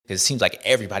because it seems like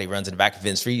everybody runs in the back of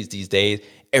Vince Freeze these days.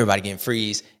 Everybody getting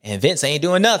freeze, and Vince ain't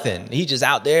doing nothing. He just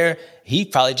out there. He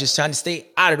probably just trying to stay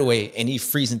out of the way, and he's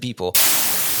freezing people.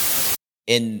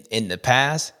 In the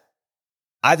past,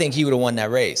 I think he would have won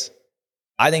that race.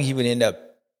 I think he would end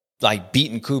up like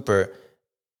beating Cooper.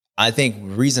 I think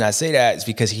the reason I say that is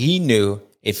because he knew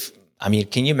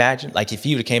can you imagine? Like if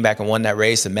he would have came back and won that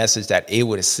race, the message that it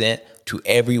would have sent to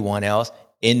everyone else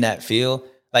in that field,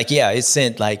 like, yeah, it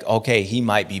sent like, okay, he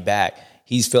might be back.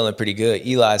 He's feeling pretty good.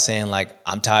 Eli's saying like,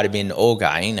 I'm tired of being the old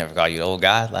guy. I ain't never called you the old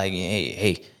guy. Like,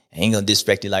 hey, I ain't gonna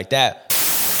disrespect you like that.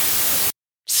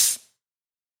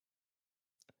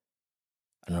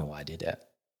 I don't know why I did that.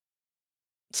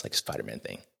 It's like a Spider-Man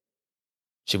thing.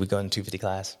 Should we go in 250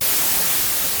 class?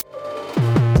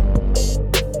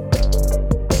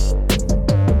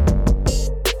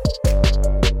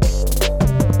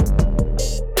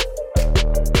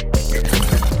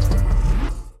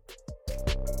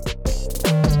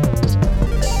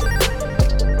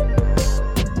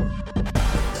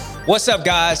 What's up,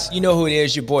 guys? You know who it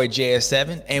is, your boy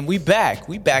JS7, and we back.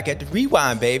 We back at the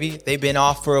Rewind, baby. They've been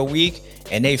off for a week,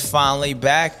 and they finally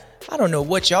back. I don't know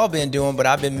what y'all been doing, but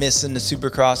I've been missing the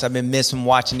Supercross. I've been missing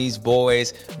watching these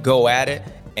boys go at it,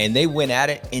 and they went at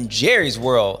it in Jerry's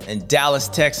World in Dallas,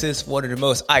 Texas, one of the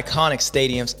most iconic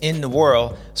stadiums in the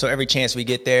world. So every chance we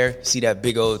get there, see that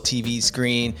big old TV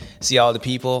screen, see all the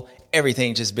people,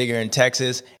 everything just bigger in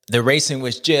Texas. The racing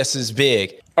was just as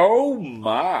big. Oh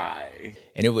my.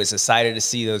 And it was excited to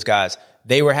see those guys.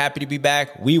 They were happy to be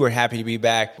back. We were happy to be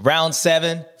back. Round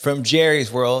 7 from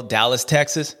Jerry's World, Dallas,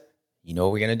 Texas. You know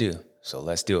what we're going to do. So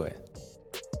let's do it.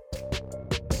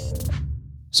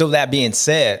 So that being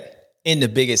said, in the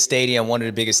biggest stadium, one of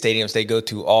the biggest stadiums they go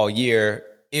to all year,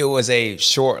 it was a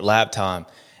short lap time.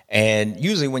 And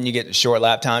usually when you get to short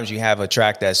lap times, you have a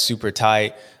track that's super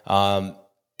tight. And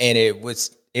it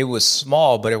was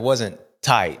small, but it wasn't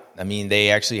tight. I mean,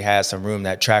 they actually had some room.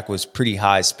 That track was pretty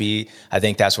high speed. I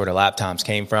think that's where the lap times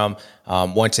came from.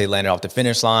 Once they landed off the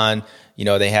finish line, you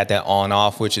know, they had that on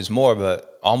off, which is more of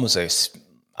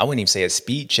I wouldn't even say a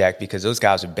speed check, because those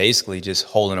guys are basically just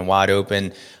holding it wide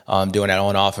open, doing that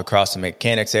on off across the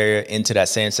mechanics area into that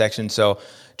sand section. So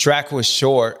track was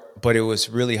short, but it was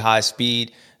really high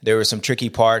speed. There were some tricky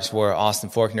parts where Austin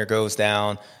Faulkner goes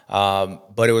down.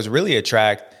 But it was really a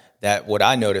track that what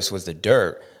I noticed was the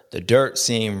dirt. The dirt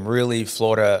seemed really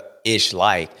Florida-ish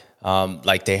like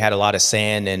they had a lot of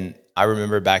sand. And I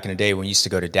remember back in the day when we used to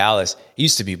go to Dallas, it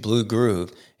used to be blue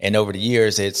groove. And over the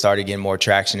years, it started getting more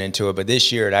traction into it. But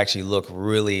this year, it actually looked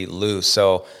really loose.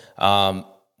 So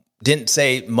didn't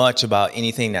say much about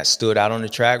anything that stood out on the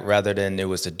track, rather than it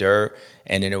was the dirt.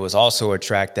 And then it was also a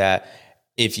track that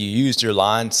if you used your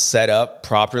line set up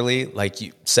properly, like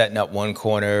you setting up one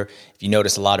corner, if you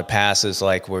notice a lot of passes,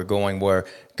 like we're going where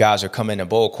guys are coming in a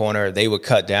bowl corner, they would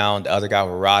cut down, the other guy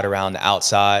would ride around the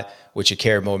outside, which would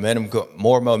carry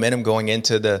more momentum going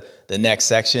into the next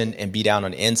section and be down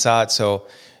on the inside. So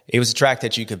it was a track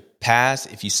that you could pass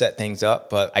if you set things up.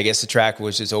 But I guess the track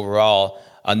was just overall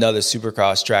another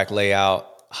Supercross track layout,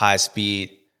 high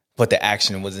speed, but the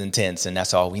action was intense, and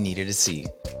that's all we needed to see.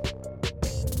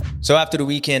 So after the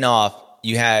weekend off,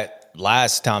 you had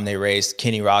last time they raced,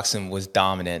 Kenny Roczen was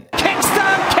dominant.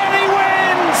 Kickstart, Kenny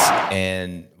wins!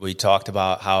 And we talked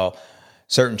about how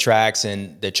certain tracks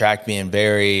and the track being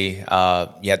very,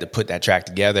 you had to put that track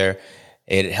together.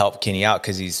 It helped Kenny out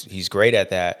because he's great at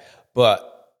that. But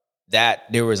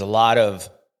that there was a lot of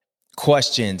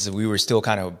questions that we were still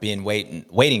kind of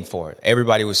waiting for.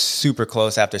 Everybody was super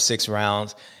close after 6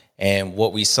 rounds. And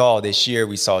what we saw this year,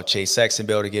 we saw Chase Sexton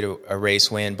be able to get a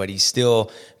race win, but he's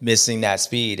still missing that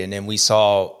speed. And then we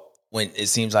saw when it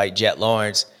seems like Jet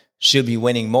Lawrence should be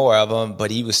winning more of them, but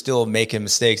he was still making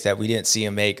mistakes that we didn't see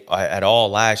him make at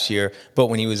all last year. But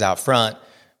when he was out front,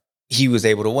 he was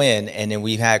able to win. And then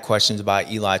we've had questions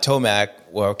about Eli Tomac.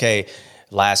 Well, okay,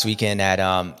 last weekend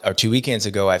or 2 weekends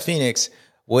ago at Phoenix,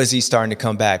 was he starting to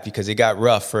come back? Because it got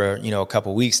rough for, a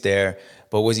couple weeks there.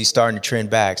 But was he starting to trend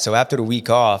back? So after the week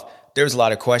off, there's a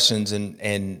lot of questions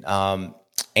and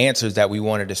answers that we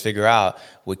wanted to figure out.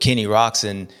 Would Kenny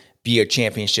Roczen be a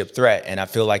championship threat? And I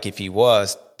feel like if he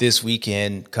was, this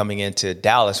weekend coming into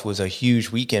Dallas was a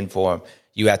huge weekend for him.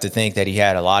 You have to think that he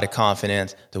had a lot of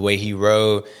confidence, the way he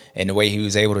rode and the way he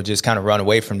was able to just kind of run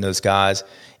away from those guys.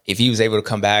 If he was able to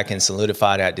come back and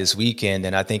solidify that this weekend,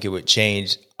 then I think it would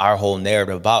change our whole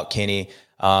narrative about Kenny.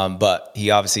 But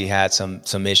he obviously had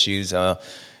some issues,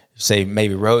 say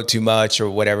maybe rode too much or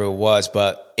whatever it was,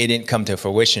 but it didn't come to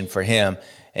fruition for him.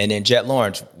 And then Jet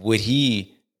Lawrence, would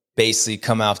he basically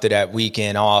come after that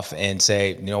weekend off and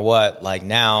say, you know what, like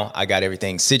now I got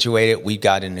everything situated. We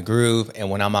got in the groove. And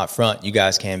when I'm out front, you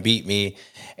guys can't beat me.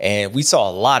 And we saw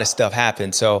a lot of stuff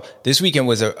happen. So this weekend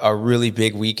was a really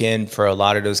big weekend for a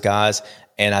lot of those guys.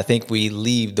 And I think we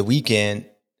leave the weekend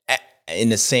in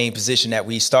the same position that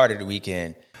we started the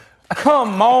weekend.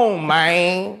 Come on,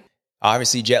 man.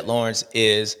 Obviously, Jet Lawrence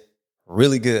is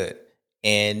really good.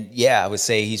 And yeah, I would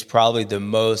say he's probably the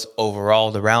most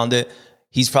overall around it.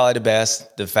 He's probably the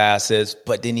best, the fastest,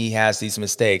 but then he has these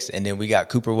mistakes. And then we got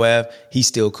Cooper Webb. He's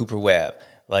still Cooper Webb.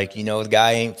 Like, you know, the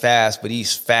guy ain't fast, but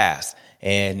he's fast.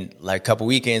 And like a couple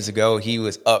weekends ago, he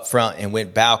was up front and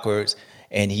went backwards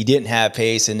and he didn't have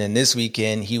pace. And then this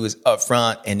weekend, he was up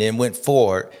front and then went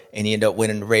forward and he ended up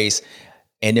winning the race.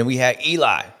 And then we had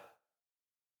Eli.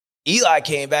 Eli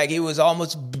came back. He was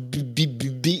almost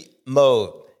beast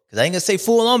mode. Because I ain't going to say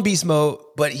full on beast mode,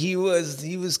 but he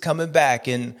was coming back,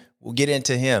 and we'll get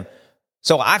into him.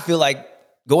 So I feel like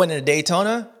going into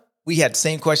Daytona, we had the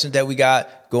same questions that we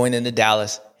got going into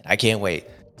Dallas, and I can't wait.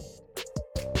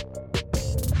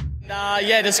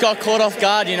 Yeah, just got caught off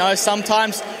guard, you know.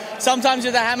 Sometimes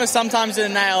with a hammer, sometimes with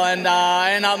a nail, and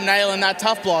I end up nailing that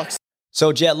tough blocks.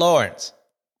 So Jet Lawrence,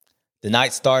 the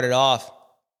night started off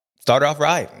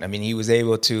right. I mean, he was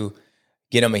able to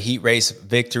get him a heat race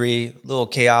victory, little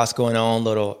chaos going on,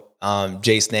 little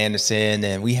Jason Anderson,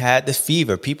 and we had the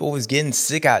fever. People was getting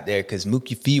sick out there because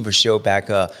Mookie Fever showed back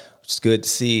up, which is good to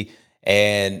see.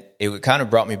 And it kind of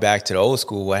brought me back to the old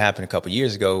school, what happened a couple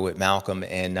years ago with Malcolm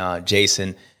and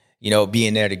Jason, you know,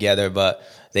 being there together. But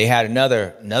they had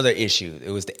another issue.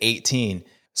 It was the 18.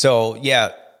 So, yeah,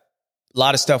 a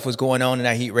lot of stuff was going on in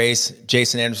that heat race.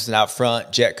 Jason Anderson out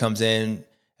front. Jet comes in.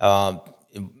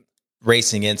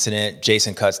 Racing incident.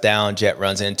 Jason cuts down. Jet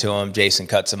runs into him. Jason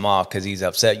cuts him off because he's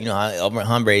upset. You know how El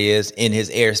Hombre is in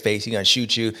his airspace. He's going to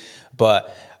shoot you.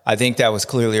 But I think that was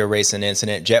clearly a racing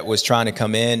incident. Jet was trying to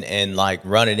come in and like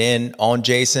run it in on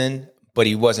Jason, but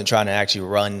he wasn't trying to actually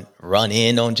run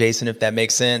in on Jason, if that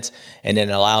makes sense. And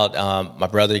then allowed my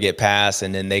brother to get past,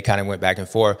 and then they kind of went back and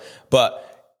forth.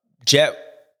 But Jet,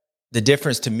 the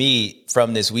difference to me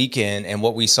from this weekend and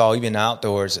what we saw even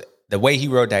outdoors, the way he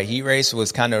rode that heat race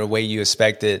was kind of the way you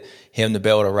expected him to be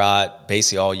able to ride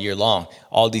basically all year long.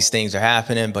 All these things are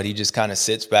happening, but he just kind of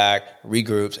sits back,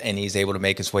 regroups, and he's able to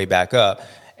make his way back up.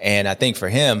 And I think for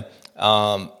him,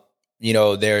 you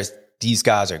know, these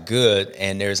guys are good,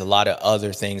 and there's a lot of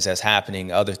other things that's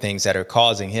happening, other things that are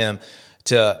causing him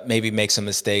to maybe make some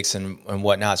mistakes and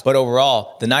whatnot. But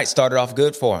overall, the night started off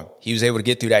good for him. He was able to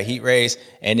get through that heat race,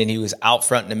 and then he was out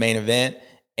front in the main event,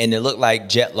 and it looked like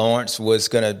Jet Lawrence was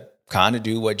going to kind of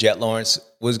do what Jet Lawrence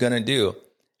was going to do.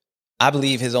 I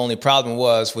believe his only problem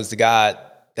was the guy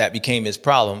that became his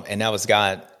problem, and that was the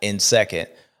guy in second.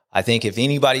 I think if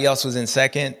anybody else was in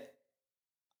second,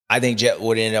 I think Jet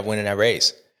would end up winning that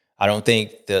race. I don't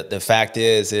think the fact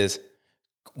is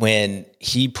when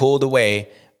he pulled away,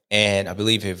 and I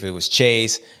believe if it was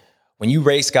Chase, when you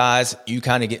race guys, you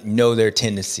kind of know their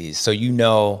tendencies. So you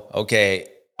know, okay,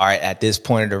 all right, at this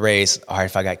point of the race, all right,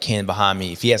 if I got Ken behind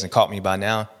me, if he hasn't caught me by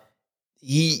now,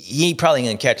 he ain't probably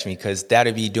going to catch me, because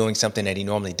that'd be doing something that he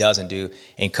normally doesn't do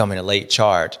and come in a late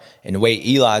charge. And the way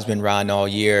Eli's been riding all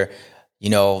year, you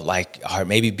know, like, all right,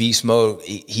 maybe beast mode,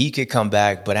 he could come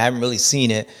back, but I haven't really seen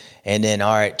it. And then,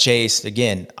 all right, Chase,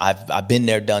 again, I've been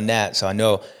there, done that, so I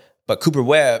know. But Cooper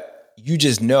Webb, you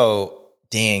just know,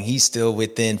 dang, he's still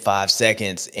within 5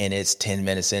 seconds, and it's 10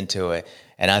 minutes into it.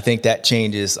 And I think that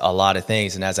changes a lot of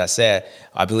things. And as I said,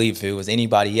 I believe if it was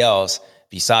anybody else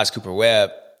besides Cooper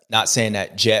Webb, not saying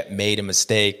that Jet made a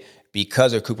mistake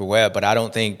because of Cooper Webb, but I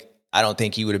don't think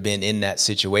he would have been in that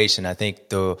situation. I think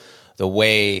the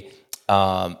way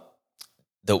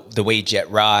Jet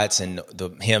rides and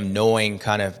him knowing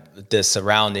kind of the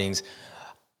surroundings,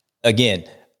 again,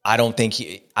 I don't think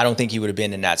he would have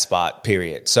been in that spot,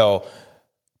 period. So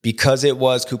because it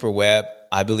was Cooper Webb,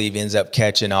 I believe ends up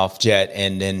catching off Jet,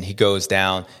 and then he goes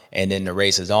down, and then the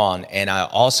race is on. And I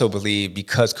also believe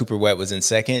because Cooper Webb was in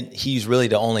second, he's really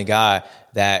the only guy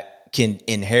that can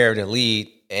inherit a lead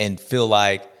and feel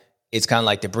like it's kind of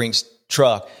like the Brinks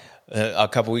truck a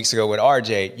couple weeks ago with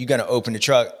RJ. You're going to open the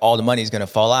truck, all the money is going to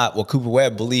fall out. Well, Cooper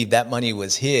Webb believed that money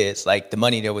was his, like the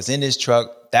money that was in his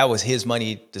truck, that was his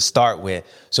money to start with.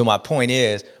 So my point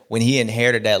is, when he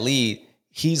inherited that lead,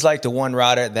 he's like the one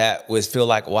rider that was feel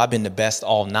like, well, I've been the best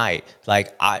all night.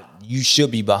 Like you should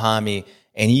be behind me,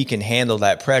 and he can handle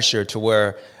that pressure to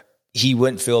where he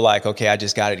wouldn't feel like, okay, I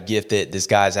just got it gifted. This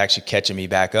guy's actually catching me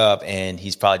back up, and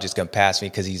he's probably just going to pass me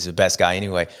because he's the best guy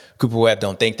anyway. Cooper Webb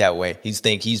don't think that way. He's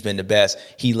been the best.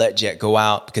 He let Jet go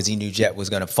out because he knew Jet was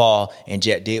going to fall, and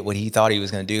Jet did what he thought he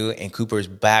was going to do, and Cooper's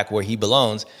back where he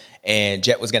belongs, and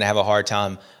Jet was going to have a hard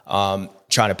time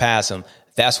trying to pass him.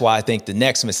 That's why I think the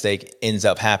next mistake ends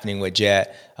up happening with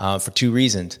Jet for two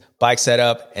reasons. Bike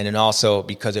setup, and then also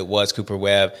because it was Cooper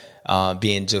Webb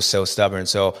being just so stubborn.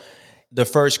 So the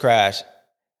first crash,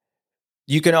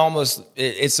 you can almost,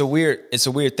 it's a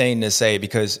weird thing to say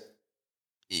because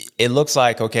it looks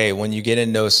like, okay, when you get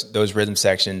in those rhythm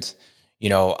sections, you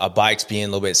know, a bike's being a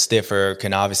little bit stiffer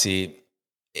can obviously,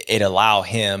 it allow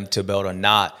him to be able to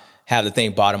not have the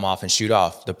thing bottom off and shoot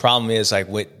off. The problem is like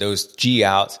with those G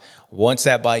outs, once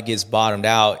that bike gets bottomed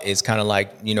out, it's kind of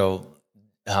like, you know,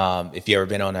 if you ever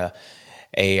been on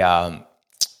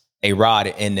a rod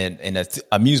in an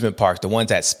amusement park, the ones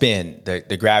that spin,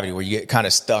 the gravity, where you get kind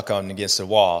of stuck on against the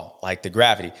wall, like the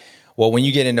gravity. Well, when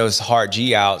you get in those hard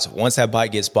G outs, once that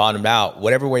bike gets bottomed out,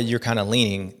 whatever way you're kind of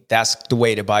leaning, that's the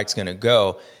way the bike's going to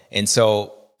go. And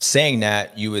so saying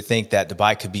that, you would think that the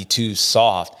bike could be too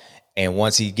soft. And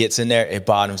once he gets in there, it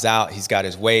bottoms out, he's got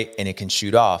his weight, and it can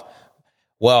shoot off.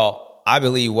 Well, I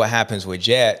believe what happens with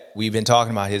Jet, we've been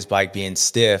talking about his bike being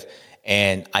stiff.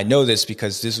 And I know this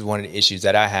because this is one of the issues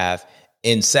that I have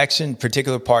in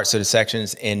particular parts of the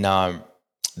sections in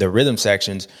the rhythm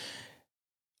sections.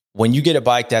 When you get a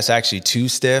bike that's actually too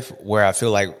stiff, where I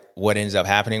feel like what ends up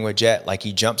happening with Jet, like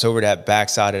he jumps over that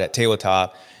backside of that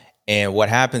tabletop, and what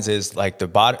happens is like the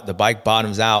bike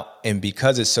bottoms out, and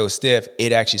because it's so stiff,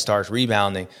 it actually starts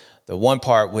rebounding. The one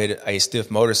part with a stiff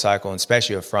motorcycle, and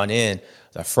especially a front end,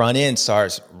 the front end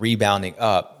starts rebounding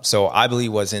up. So I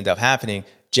believe what's ended up happening,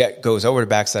 Jet goes over the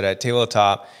backside of that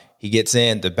tabletop. He gets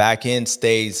in. The back end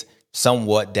stays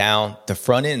somewhat down. The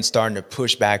front end starting to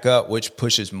push back up, which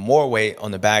pushes more weight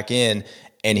on the back end.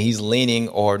 And he's leaning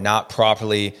or not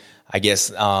properly, I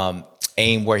guess,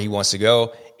 aim where he wants to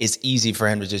go. It's easy for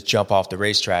him to just jump off the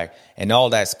racetrack. And all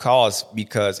that's caused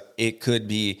because it could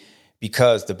be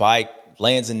because the bike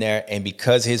lands in there, and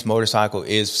because his motorcycle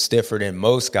is stiffer than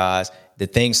most guys, the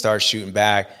thing starts shooting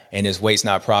back, and his weight's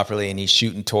not properly, and he's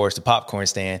shooting towards the popcorn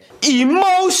stand.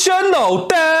 Emotional,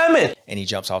 damn it! And he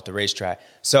jumps off the racetrack.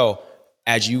 So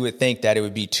as you would think that it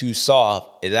would be too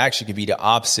soft, it actually could be the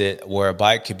opposite, where a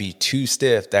bike could be too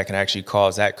stiff that can actually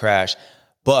cause that crash.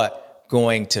 But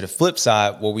going to the flip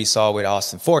side, what we saw with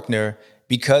Austin Forkner,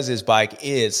 because his bike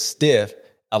is stiff,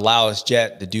 allows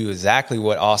Jet to do exactly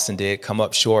what Austin did, come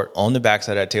up short on the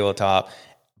backside of that tabletop.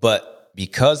 But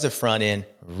because the front end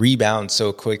rebounds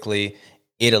so quickly,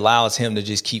 it allows him to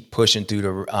just keep pushing through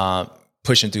the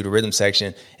rhythm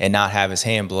section and not have his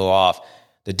hand blow off.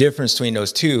 The difference between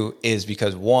those two is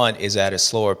because one is at a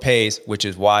slower pace, which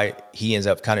is why he ends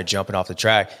up kind of jumping off the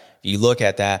track. If you look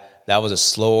at that was a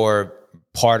slower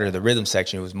part of the rhythm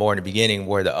section. It was more in the beginning,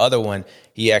 where the other one,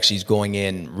 he actually is going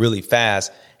in really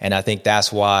fast. And I think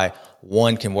that's why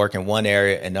one can work in one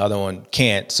area and the other one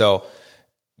can't. So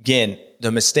again,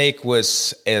 the mistake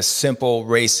was a simple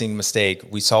racing mistake.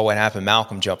 We saw what happened.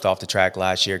 Malcolm jumped off the track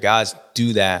last year. Guys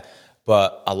do that.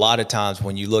 But a lot of times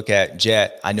when you look at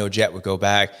Jet, I know Jet would go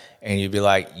back and you'd be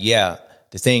like, yeah,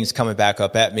 the thing's coming back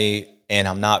up at me and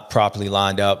I'm not properly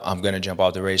lined up. I'm going to jump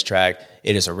off the racetrack.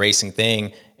 It is a racing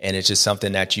thing. And it's just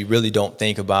something that you really don't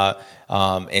think about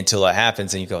until it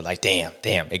happens. And you go like, damn,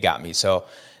 it got me. So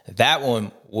that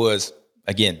one was,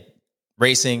 again,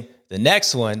 racing. The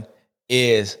next one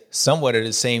is somewhat of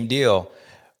the same deal.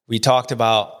 We talked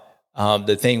about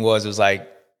the thing was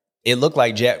like, it looked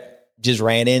like Jet just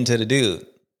ran into the dude.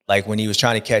 Like when he was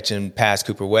trying to catch him past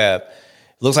Cooper Webb,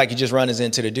 it looks like he just runs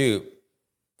into the dude.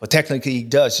 But technically he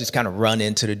does just kind of run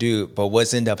into the dude. But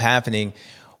what's ended up happening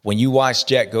when you watch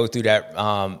Jet go through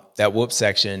that whoop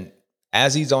section,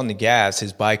 as he's on the gas,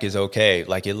 his bike is okay.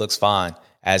 Like it looks fine.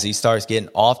 As he starts getting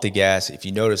off the gas, if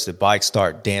you notice, the bike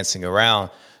start dancing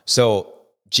around. So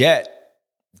Jet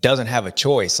doesn't have a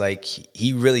choice. Like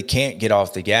he really can't get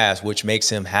off the gas, which makes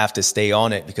him have to stay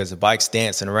on it because the bike's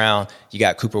dancing around. You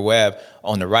got Cooper Webb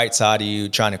on the right side of you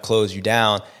trying to close you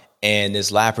down, and this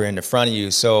lapper in the front of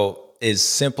you. So as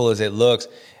simple as it looks,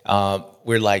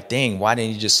 we're like, dang, why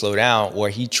didn't he just slow down? Or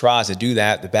he tries to do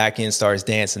that. The back end starts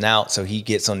dancing out. So he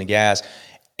gets on the gas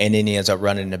and then he ends up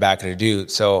running in the back of the dude.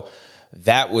 So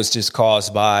that was just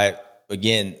caused by,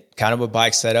 again, kind of a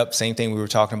bike setup. Same thing we were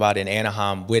talking about in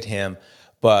Anaheim with him.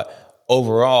 But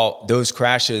overall, those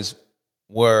crashes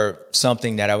were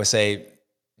something that I would say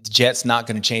Jet's not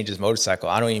going to change his motorcycle.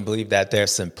 I don't even believe that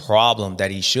there's some problem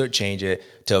that he should change it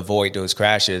to avoid those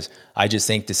crashes. I just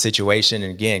think the situation,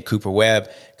 and again, Cooper Webb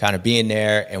kind of being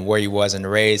there and where he was in the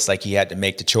race, like he had to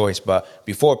make the choice. But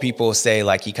before people say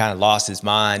like he kind of lost his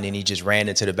mind and he just ran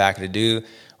into the back of the dude,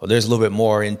 well, there's a little bit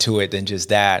more into it than just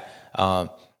that.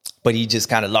 But he just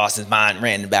kind of lost his mind,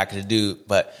 ran in the back of the dude.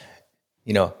 But,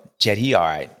 you know, Jet, he all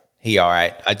right. He all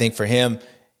right. I think for him,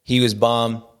 he was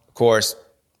bummed. Of course,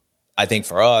 I think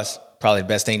for us, probably the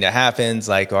best thing that happens,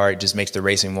 like, all right, just makes the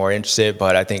racing more interested.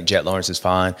 But I think Jet Lawrence is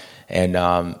fine. And,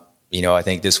 you know, I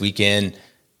think this weekend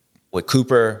with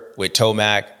Cooper, with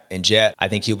Tomac and Jet, I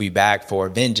think he'll be back for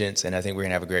vengeance. And I think we're going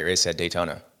to have a great race at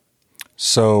Daytona.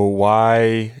 So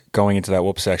why, going into that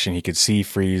whoop section, he could see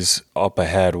Freeze up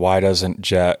ahead, why doesn't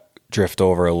Jet drift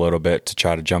over a little bit to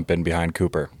try to jump in behind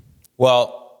Cooper?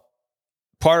 Well,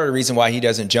 part of the reason why he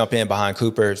doesn't jump in behind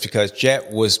Cooper is because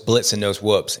Jet was blitzing those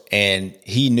whoops, and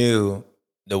he knew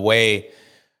the way.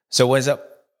 So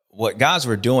what guys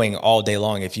were doing all day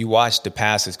long, if you watch the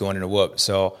passes going in the whoop,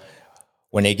 so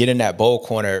when they get in that bowl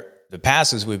corner, the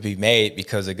passes would be made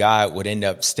because the guy would end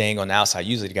up staying on the outside,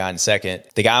 usually the guy in second.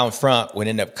 The guy in front would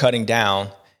end up cutting down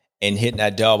and hitting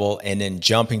that double and then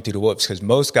jumping through the whoops, because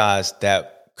most guys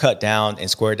that cut down and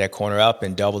squared that corner up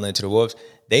and doubled into the whoops,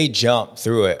 they jumped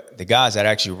through it. The guys that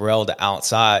actually railed the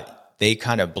outside, they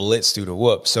kind of blitzed through the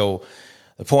whoop. So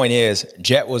the point is,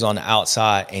 Jet was on the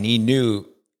outside, and he knew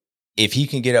if he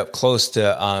can get up close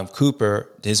to Cooper,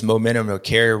 his momentum will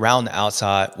carry around the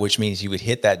outside, which means he would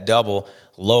hit that double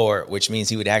lower, which means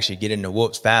he would actually get in the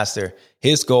whoops faster.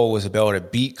 His goal was to be able to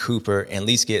beat Cooper and at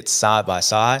least get side by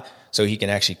side so he can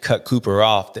actually cut Cooper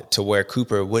off to where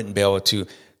Cooper wouldn't be able to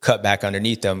cut back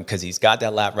underneath him, because he's got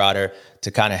that lap rider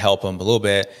to kind of help him a little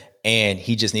bit, and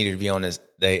he just needed to be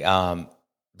on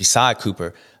beside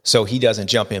Cooper so he doesn't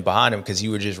jump in behind him, because he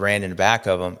would just ran in the back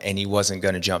of him and he wasn't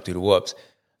going to jump through the whoops.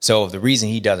 So the reason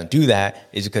he doesn't do that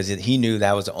is because he knew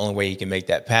that was the only way he can make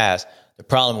that pass. The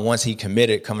problem, once he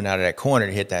committed coming out of that corner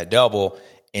to hit that double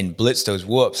and blitz those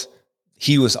whoops,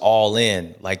 he was all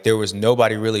in. Like, there was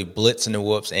nobody really blitzing the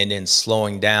whoops and then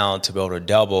slowing down to be able to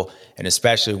double, and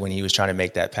especially when he was trying to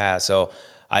make that pass. So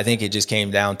I think it just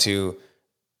came down to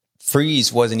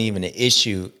Freeze wasn't even an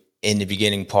issue in the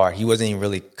beginning part. He wasn't even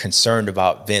really concerned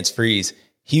about Vince Freeze.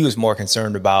 He was more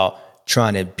concerned about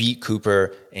trying to beat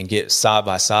Cooper and get side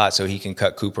by side so he can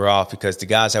cut Cooper off, because the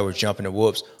guys that were jumping the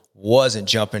whoops wasn't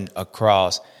jumping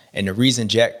across. And the reason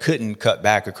Jet couldn't cut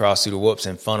back across through the whoops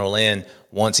and funnel in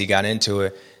once he got into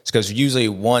it is because usually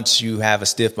once you have a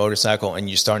stiff motorcycle and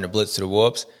you're starting to blitz to the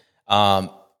whoops,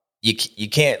 you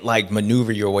can't like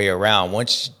maneuver your way around.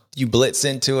 Once you blitz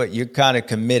into it, you're kind of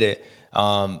committed.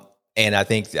 And I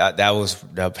think that was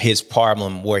his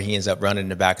problem, where he ends up running in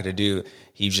the back of the dude.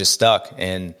 He was just stuck,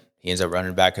 and he ends up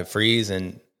running back at Freeze,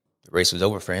 and the race was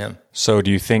over for him. So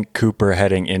do you think Cooper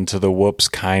heading into the whoops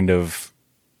kind of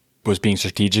was being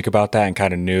strategic about that and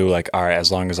kind of knew, like, all right,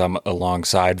 as long as I'm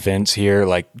alongside Vince here,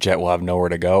 like, Jet will have nowhere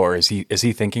to go? Or is he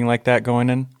thinking like that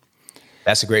going in?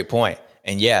 That's a great point.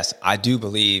 And yes, I do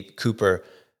believe Cooper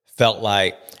felt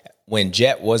like when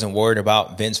Jet wasn't worried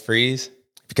about Vince Freeze,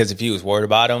 because if he was worried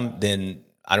about him, then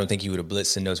I don't think he would have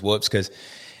blitzed in those whoops. Because,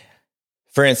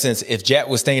 for instance, if Jet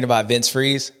was thinking about Vince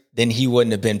Freeze, then he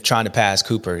wouldn't have been trying to pass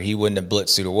Cooper. He wouldn't have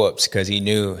blitzed through the whoops, because he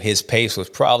knew his pace was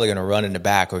probably going to run in the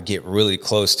back or get really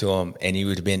close to him, and he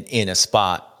would have been in a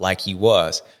spot like he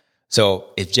was.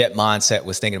 So if Jet mindset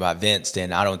was thinking about Vince,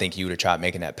 then I don't think he would have tried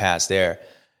making that pass there.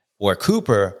 Where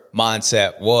Cooper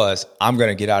mindset was, I'm going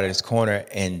to get out of this corner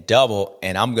and double,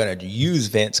 and I'm going to use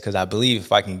Vince, because I believe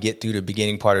if I can get through the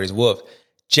beginning part of his whoop,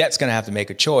 Jet's going to have to make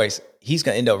a choice. He's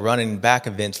going to end up running back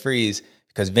of Vince Freeze,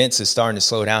 because Vince is starting to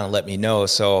slow down and let me know.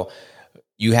 So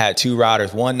you had two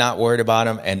riders, one not worried about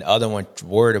him and the other one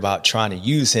worried about trying to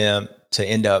use him to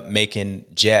end up making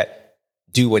Jet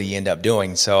do what he ended up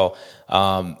doing. So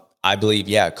I believe,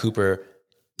 Cooper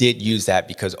did use that,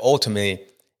 because ultimately,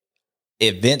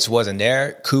 if Vince wasn't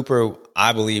there, Cooper,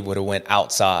 I believe, would have went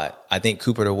outside. I think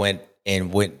Cooper would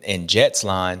have went in Jet's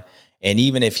line. And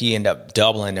even if he ended up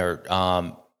doubling or,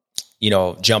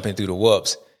 jumping through the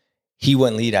whoops, he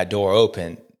wouldn't leave that door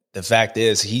open. The fact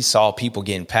is, he saw people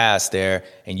getting past there,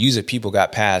 and usually people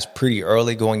got past pretty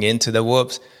early going into the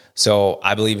whoops. So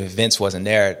I believe if Vince wasn't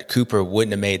there, Cooper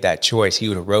wouldn't have made that choice. He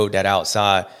would have rode that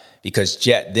outside, because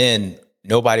Jet, then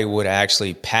nobody would have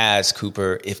actually passed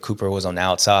Cooper if Cooper was on the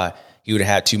outside. He would have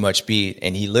had too much speed,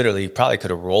 and he literally probably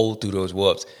could have rolled through those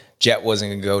whoops. Jet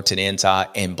wasn't going to go to the inside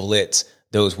and blitz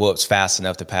those whoops fast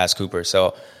enough to pass Cooper.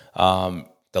 So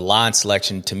the line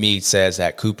selection to me says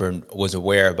that Cooper was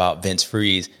aware about Vince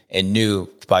Freeze and knew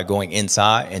by going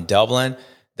inside and doubling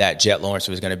that Jet Lawrence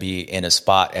was going to be in a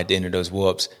spot at the end of those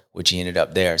whoops, which he ended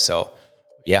up there. So,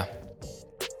 yeah.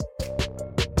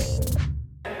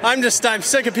 I'm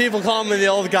sick of people calling me the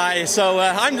old guy. So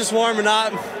I'm just warming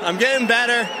up. I'm getting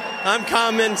better. I'm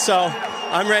coming. So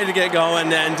I'm ready to get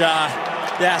going. And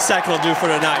second will do for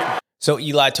tonight. So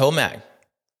Eli Tomac,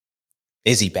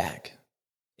 is he back?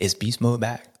 Is beast mode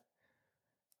back?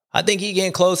 I think he's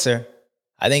getting closer.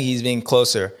 I think he's being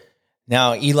closer.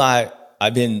 Now, Eli,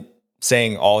 I've been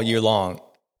saying all year long,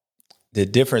 the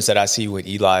difference that I see with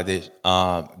Eli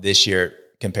this year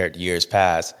compared to years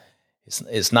past,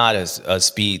 it's not a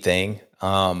speed thing.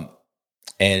 And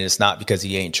it's not because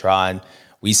he ain't trying.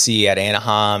 We see at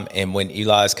Anaheim, and when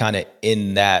Eli's kind of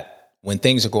in that, when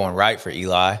things are going right for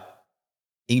Eli,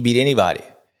 he can beat anybody.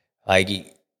 Like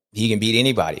he can beat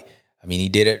anybody. I mean, he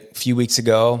did it a few weeks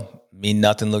ago. I mean,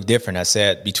 nothing looked different. I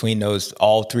said between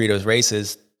all three of those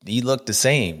races, he looked the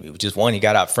same. It was just one, he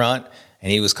got out front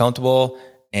and he was comfortable.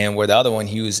 And where the other one,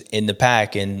 he was in the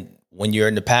pack. And when you're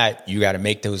in the pack, you got to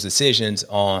make those decisions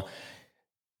on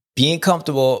being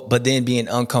comfortable, but then being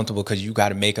uncomfortable because you got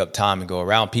to make up time and go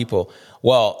around people.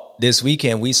 Well, this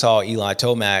weekend, we saw Eli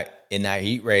Tomac in that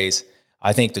heat race.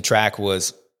 I think the track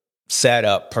was set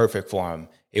up perfect for him.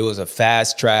 It was a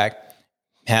fast track.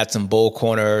 Had some bull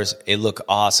corners. It looked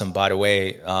awesome, by the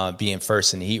way, being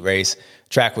first in the heat race.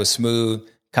 Track was smooth,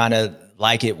 kind of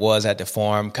like it was at the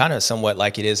Forum, kind of somewhat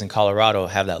like it is in Colorado.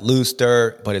 Have that loose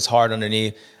dirt, but it's hard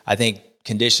underneath. I think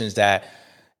conditions that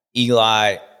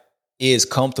Eli is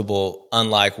comfortable,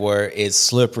 unlike where it's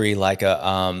slippery like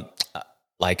a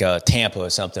Tampa or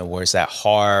something, where it's that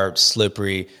hard,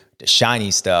 slippery, the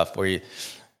shiny stuff where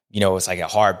it's like a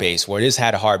hard base, where this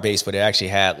had a hard base, but it actually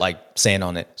had like sand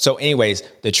on it. So anyways,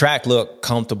 the track looked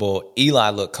comfortable.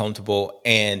 Eli looked comfortable,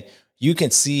 and you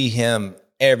can see him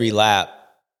every lap,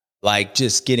 like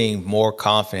just getting more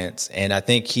confidence. And I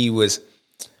think he was,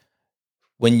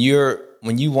 when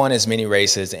you won as many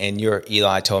races and you're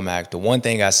Eli Tomac, the one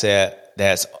thing I said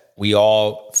that we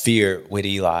all feared with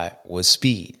Eli was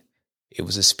speed. It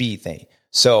was a speed thing.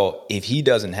 So if he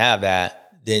doesn't have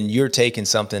that, then you're taking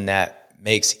something that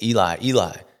makes Eli.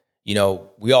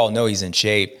 We all know he's in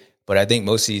shape, but I think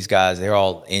most of these guys, they're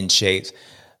all in shapes.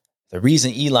 The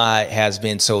reason Eli has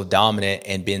been so dominant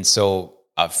and been so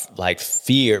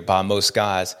feared by most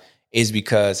guys is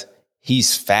because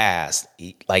he's fast.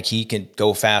 He can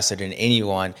go faster than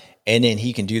anyone, and then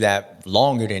he can do that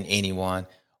longer than anyone,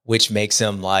 which makes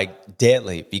him like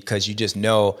deadly, because you just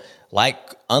know,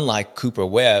 unlike Cooper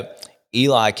Webb,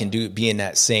 Eli can be in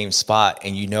that same spot,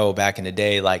 and back in the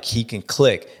day, like he can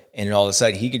click, and all of a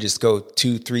sudden he could just go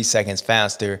 2-3 seconds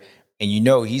faster, and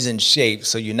he's in shape,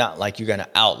 so you're not like you're going to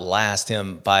outlast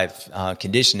him by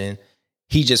conditioning.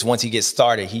 He just, once he gets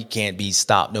started, he can't be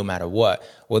stopped no matter what.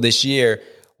 Well, this year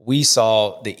we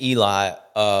saw the Eli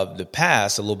of the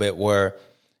past a little bit, where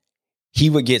he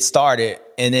would get started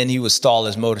and then he would stall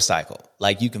his motorcycle.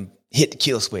 Like you can hit the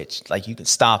kill switch, like you can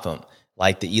stop him,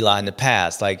 like the Eli in the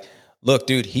past. Like, look,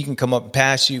 dude, he can come up and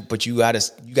pass you, but you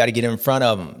gotta get in front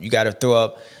of him. You gotta throw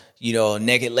up,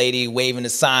 naked lady waving a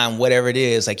sign, whatever it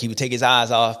is. Like he would take his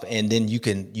eyes off, and then you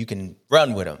can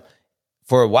run with him.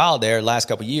 For a while there, last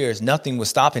couple of years, nothing was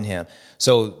stopping him.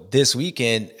 So this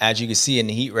weekend, as you can see in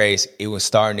the heat race, it was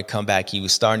starting to come back. He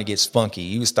was starting to get spunky.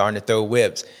 He was starting to throw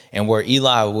whips. And where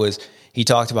Eli was, he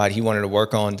talked about he wanted to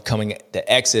work on coming the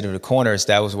exit of the corners.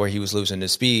 That was where he was losing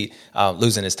his speed,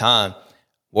 losing his time.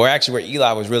 Where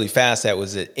Eli was really fast at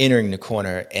was at entering the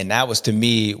corner. And that was, to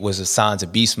me, was a signs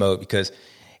of beast mode, because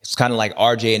it's kind of like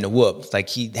RJ in the whoop. Like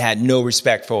he had no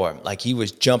respect for him. Like he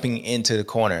was jumping into the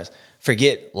corners.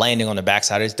 Forget landing on the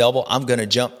backside of his double. I'm going to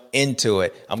jump into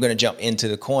it. I'm going to jump into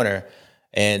the corner.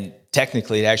 And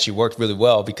technically it actually worked really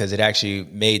well, because it actually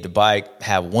made the bike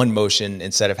have one motion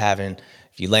instead of having,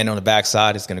 if you land on the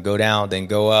backside, it's going to go down, then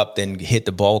go up, then hit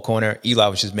the ball corner. Eli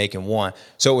was just making one.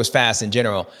 So it was fast in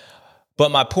general.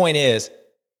 But my point is,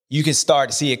 you can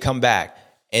start to see it come back.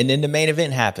 And then the main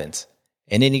event happens.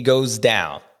 And then he goes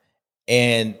down.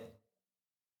 And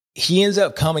he ends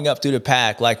up coming up through the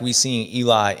pack like we've seen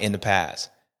Eli in the past.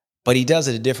 But he does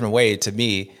it a different way to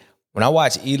me. When I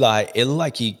watched Eli, it looked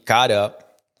like he got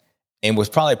up and was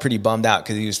probably pretty bummed out,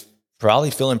 because he was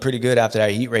probably feeling pretty good after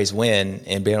that heat race win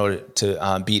and being able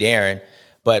to beat Aaron.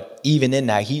 But even in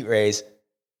that heat race,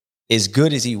 as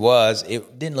good as he was,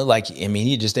 it didn't look like,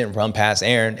 he just didn't run past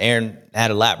Aaron. Aaron had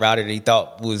a lap router that he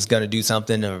thought was going to do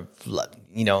something, or,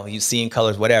 he's seeing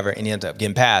colors, whatever, and he ended up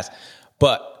getting past.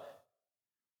 But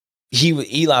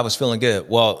Eli was feeling good.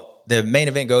 Well, the main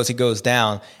event he goes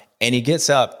down, and he gets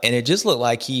up, and it just looked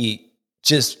like he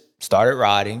just started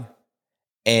riding,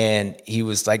 and he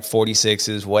was like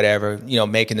 46s, whatever,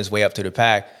 making his way up to the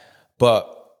pack.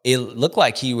 But it looked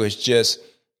like he was just,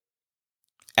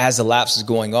 as the laps was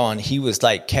going on, he was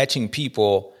like catching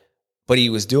people, but he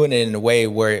was doing it in a way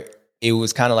where it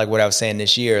was kind of like what I was saying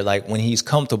this year. Like when he's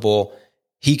comfortable,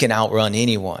 he can outrun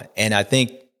anyone. And I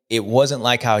think it wasn't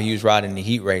like how he was riding the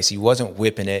heat race. He wasn't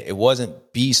whipping it. It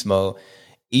wasn't beast mode.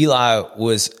 Eli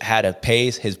had a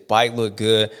pace. His bike looked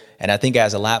good. And I think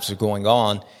as the laps were going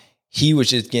on, he was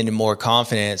just getting more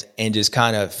confidence and just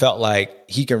kind of felt like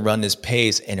he can run this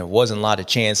pace, and it wasn't a lot of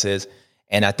chances.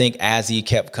 And I think as he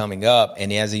kept coming up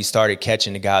and as he started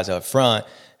catching the guys up front,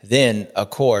 then, of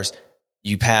course,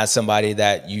 you pass somebody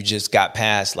that you just got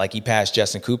past, like he passed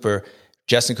Justin Cooper.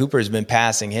 Justin Cooper has been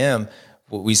passing him.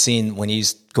 What we've seen when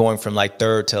he's going from like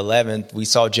 3rd to 11th, we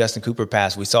saw Justin Cooper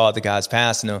pass. We saw other guys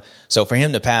passing him. So for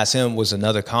him to pass him was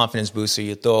another confidence booster.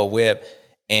 You throw a whip.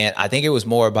 And I think it was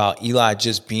more about Eli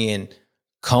just being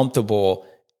comfortable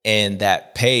in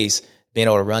that pace, being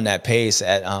able to run that pace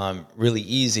at really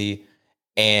easy.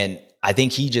 And I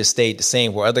think he just stayed the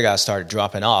same where other guys started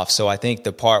dropping off. So I think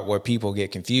the part where people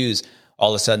get confused, all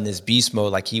of a sudden this beast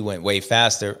mode, like he went way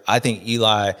faster. I think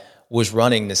Eli was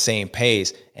running the same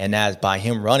pace. And as by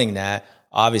him running that,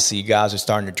 obviously guys are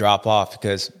starting to drop off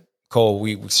because Cole,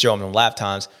 we show them in lap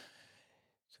times.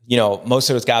 Most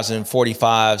of those guys are in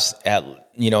 45s at,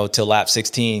 till lap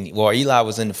 16. Well, Eli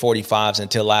was in the 45s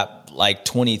until lap like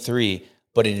 23.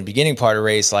 But in the beginning part of the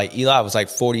race, like Eli was like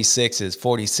 46s,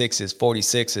 46s,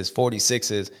 46s,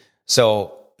 46s.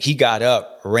 So he got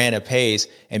up, ran a pace.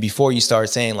 And before you start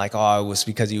saying like, oh, it was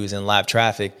because he was in lap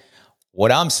traffic.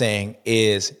 What I'm saying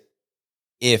is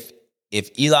if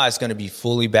Eli is going to be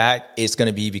fully back, it's going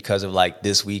to be because of like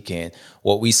this weekend.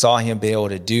 What we saw him be able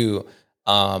to do,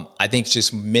 I think it's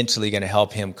just mentally going to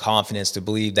help him confidence to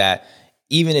believe that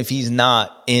even if he's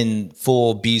not in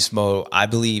full beast mode, I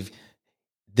believe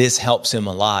this helps him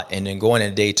a lot. And then going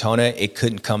to Daytona, it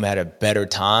couldn't come at a better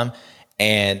time.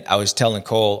 And I was telling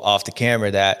Cole off the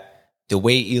camera that the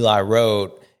way Eli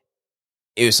rode,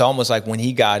 it was almost like when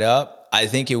he got up, I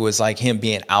think it was like him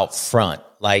being out front.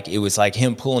 Like it was like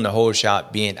him pulling the whole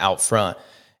shot, being out front.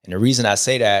 And the reason I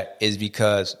say that is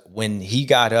because when he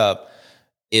got up,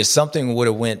 if something would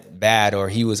have went bad or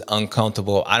he was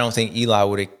uncomfortable, I don't think Eli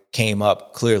would have came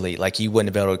up clearly. Like he wouldn't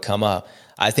have been able to come up.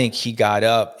 I think he got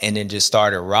up and then just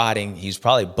started riding. He was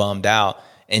probably bummed out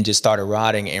and just started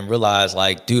riding and realized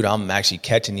like, dude, I'm actually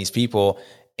catching these people.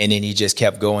 And then he just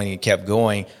kept going and kept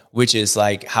going, which is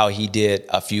like how he did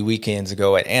a few weekends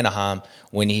ago at Anaheim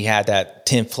when he had that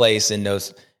 10th place in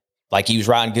those, like he was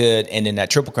riding good. And then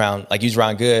that Triple Crown, like he was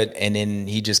riding good. And then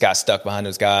he just got stuck behind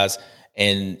those guys.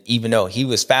 And even though he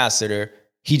was faster,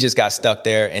 he just got stuck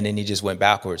there and then he just went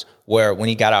backwards. Where when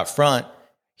he got out front,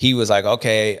 he was like,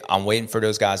 okay, I'm waiting for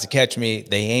those guys to catch me.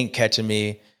 They ain't catching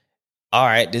me. All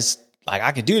right,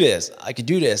 I could do this.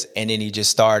 And then he just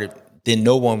started, then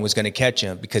no one was going to catch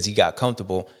him because he got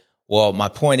comfortable. Well, my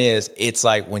point is, it's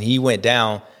like when he went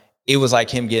down, it was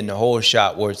like him getting the whole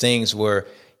shot where things were,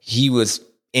 he was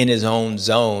in his own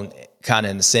zone, kind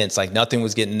of in the sense, like nothing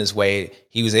was getting in his way.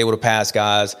 He was able to pass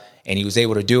guys and he was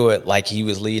able to do it like he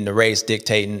was leading the race,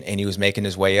 dictating, and he was making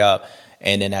his way up.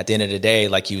 And then at the end of the day,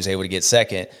 like he was able to get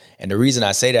second. And the reason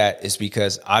I say that is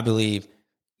because I believe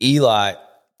Eli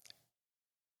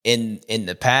in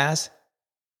the past,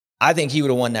 I think he would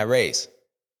have won that race.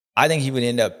 I think he would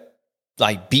end up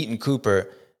like beating Cooper.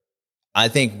 I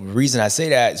think the reason I say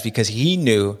that is because he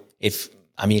knew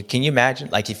can you imagine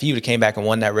like if he would have came back and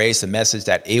won that race, the message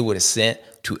that it would have sent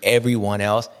to everyone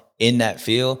else in that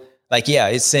field, like, yeah,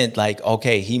 it sent like,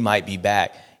 okay, he might be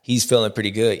back. He's feeling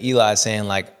pretty good. Eli's saying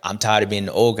like, I'm tired of being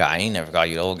the old guy. I ain't never call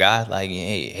you the old guy. Like,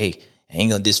 hey, I ain't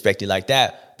gonna disrespect you like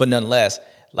that. But nonetheless,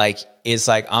 like, it's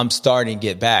like, I'm starting to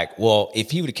get back. Well,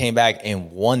 if he would have came back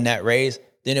and won that race,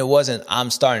 then it wasn't, I'm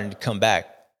starting to come back.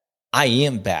 I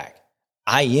am back.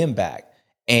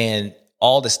 And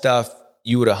all the stuff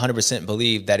you would 100%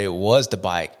 believe that it was the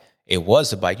bike. It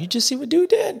was the bike. You just see what dude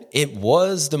did. It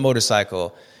was the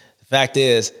motorcycle. The fact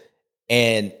is,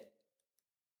 and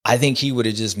I think he would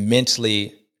have just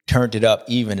mentally turned it up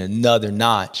even another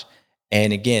notch.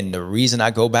 And again, the reason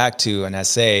I go back to, and I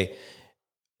say,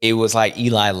 it was like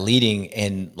Eli leading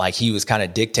and like he was kind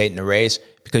of dictating the race,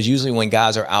 because usually when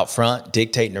guys are out front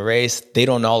dictating the race, they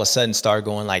don't all of a sudden start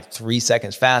going like 3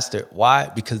 seconds faster. Why?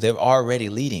 Because they're already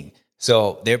leading.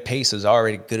 So their pace is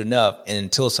already good enough. And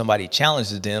until somebody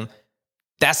challenges them,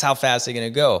 that's how fast they're going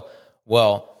to go.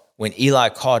 Well, when Eli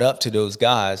caught up to those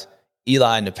guys,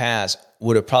 Eli in the past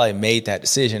would have probably made that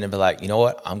decision and be like, you know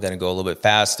what? I'm going to go a little bit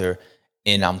faster.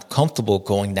 and I'm comfortable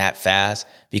going that fast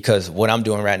because what I'm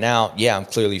doing right now, yeah, I'm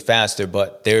clearly faster,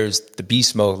 but there's the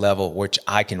beast mode level, which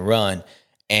I can run.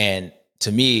 And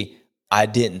to me, I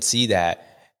didn't see that.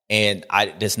 And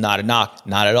it's not a knock,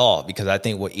 not at all, because I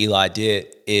think what Eli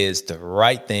did is the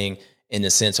right thing in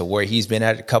the sense of where he's been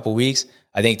at a couple weeks.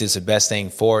 I think this is the best thing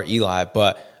for Eli.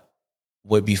 But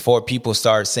before people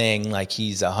start saying like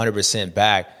he's 100%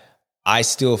 back, I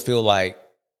still feel like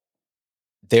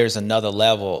there's another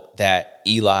level that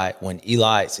when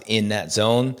Eli's in that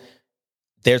zone,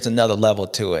 there's another level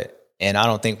to it. And I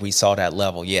don't think we saw that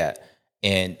level yet.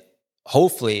 And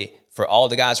hopefully for all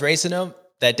the guys racing him,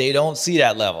 that they don't see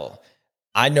that level.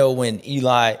 I know when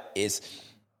Eli is,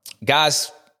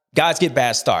 guys get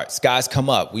bad starts. Guys come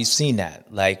up. We've seen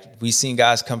that. Like, we've seen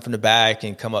guys come from the back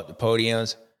and come up the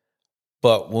podiums.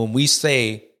 But when we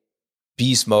say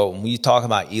beast mode, when we talk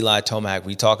about Eli Tomac,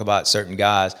 we talk about certain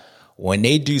guys, when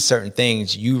they do certain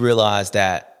things, you realize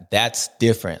that that's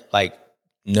different. Like,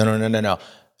 no.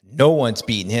 No one's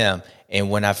beating him. And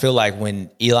when I feel like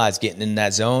when Eli's getting in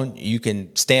that zone, you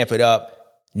can stamp it up.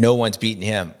 No one's beating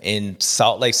him. In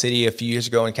Salt Lake City a few years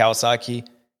ago in Kawasaki,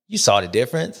 you saw the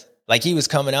difference. Like, he was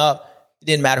coming up. It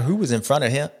didn't matter who was in front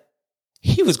of him.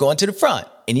 He was going to the front,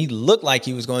 and he looked like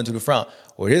he was going to the front.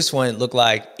 Or this one looked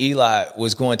like Eli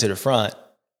was going to the front,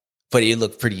 but it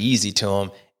looked pretty easy to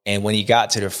him. And when he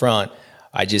got to the front,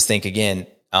 I just think, again,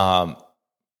 Eli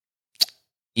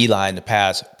in the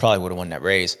past probably would have won that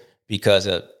race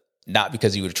not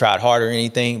because he would have tried harder or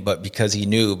anything, but because he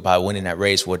knew by winning that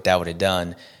race what that would have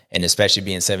done. And especially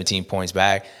being 17 points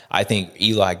back, I think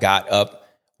Eli got up.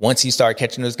 Once he started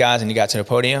catching those guys and he got to the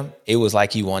podium, it was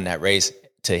like he won that race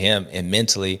to him. And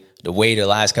mentally, the way the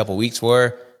last couple of weeks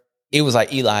were, it was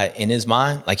like Eli in his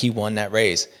mind, like he won that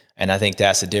race. And I think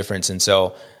that's the difference. And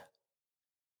so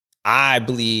I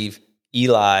believe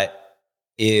Eli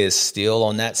is still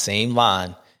on that same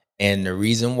line. And the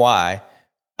reason why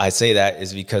I say that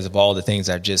is because of all the things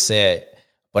I've just said.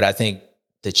 But I think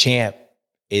the champ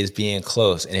is being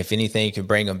close. And if anything can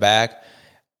bring him back,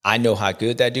 I know how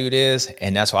good that dude is.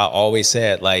 And that's why I always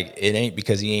said, like, it ain't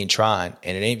because he ain't trying.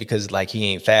 And it ain't because, like, he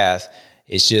ain't fast.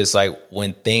 It's just like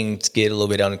when things get a little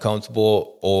bit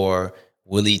uncomfortable, or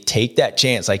will he take that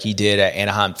chance like he did at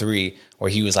Anaheim 3, where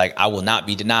he was like, I will not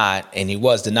be denied. And he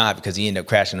was denied because he ended up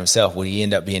crashing himself. Will he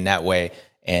end up being that way?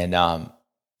 And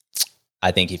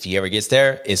I think if he ever gets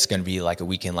there, it's going to be like a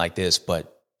weekend like this.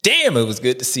 But damn, it was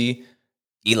good to see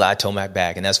Eli Tomac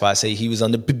back. And that's why I say he was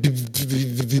on the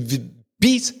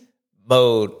beast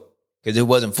mode, because it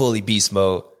wasn't fully beast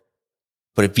mode.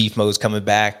 But if beast mode's coming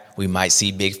back, we might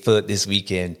see Bigfoot this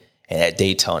weekend and at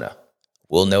Daytona.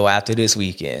 We'll know after this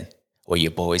weekend. Or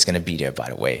your boy's going to be there, by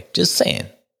the way. Just saying.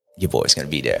 Your boy's going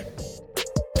to be there.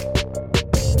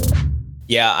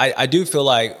 Yeah, I do feel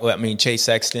like, Chase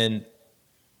Sexton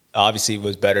obviously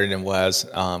was better than was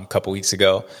a couple weeks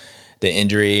ago. The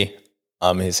injury,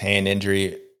 his hand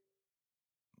injury.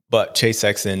 But Chase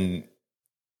Sexton,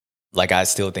 like, I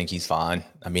still think he's fine.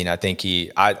 I mean, I think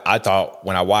I thought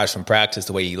when I watched him practice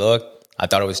the way he looked, I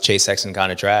thought it was Chase Sexton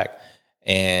kind of track.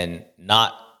 And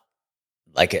not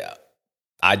like,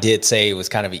 I did say it was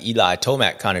kind of an Eli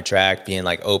Tomac kind of track, being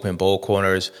like open bowl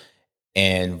corners.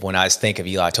 And when I think of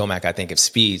Eli Tomac, I think of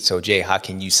speed. So, Jay, how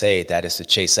can you say that it's a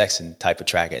Chase Sexton type of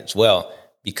track as well?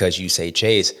 Because you say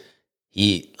Chase,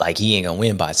 he ain't going to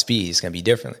win by speed. It's going to be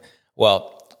different.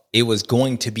 Well, it was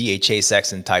going to be a Chase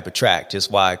Sexton type of track, just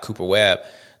why Cooper Webb,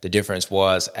 the difference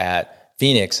was at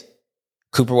Phoenix,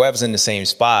 Cooper Webb's in the same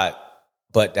spot,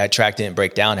 but that track didn't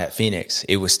break down at Phoenix.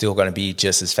 It was still going to be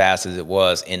just as fast as it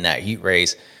was in that heat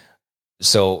race.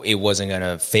 So it wasn't going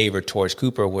to favor towards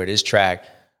Cooper, where this track,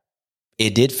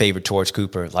 it did favor towards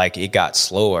Cooper. Like, it got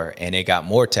slower and it got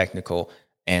more technical.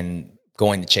 And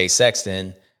going to Chase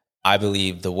Sexton, I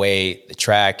believe the way the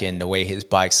track and the way his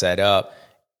bike's set up,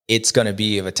 it's going to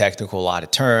be of a technical, a lot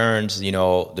of turns,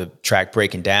 the track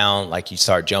breaking down, like you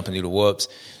start jumping through the whoops.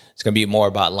 It's going to be more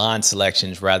about line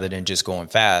selections rather than just going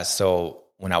fast. So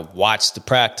when I watched the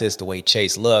practice, the way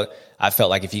Chase looked, I felt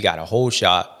like if he got a whole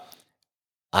shot,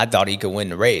 I thought he could win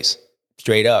the race.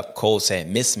 Straight up, Cole said,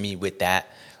 miss me with that.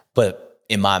 But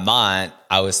in my mind,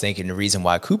 I was thinking the reason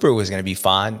why Cooper was going to be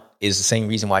fine is the same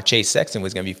reason why Chase Sexton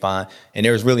was going to be fine. And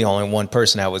there was really only one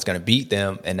person that was going to beat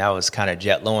them, and that was kind of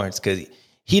Jet Lawrence, because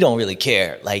he don't really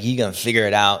care. Like, he going to figure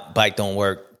it out. Bike don't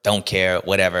work. Don't care.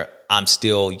 Whatever. I'm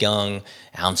still young.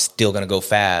 I'm still going to go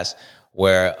fast.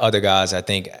 Where other guys, I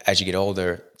think, as you get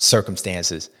older,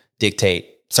 circumstances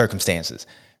dictate circumstances.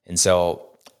 And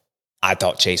so I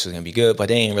thought Chase was going to be good, but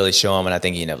they didn't really show him. And I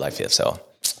think he ended up like fifth. So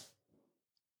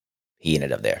he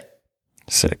ended up there.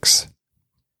 6.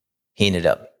 He ended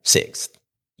up 6th.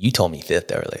 You told me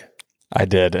 5th earlier. I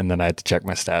did, and then I had to check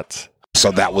my stats.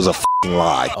 So that was a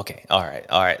lie. Okay, all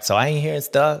right. So I ain't hearing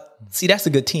stuff. See, that's a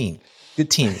good team.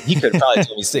 Good team. He could have probably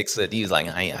told me 6th, but he was like,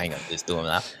 I ain't gonna just do him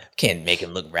now. Can't make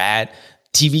him look rad.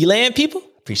 TV land people,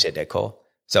 appreciate that, Cole.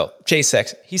 So Chase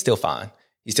Sexton, he's still fine.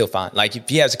 Like if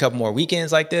he has a couple more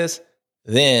weekends like this,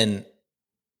 then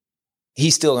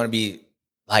he's still gonna be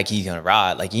like he's gonna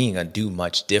ride. Like he ain't gonna do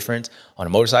much difference on a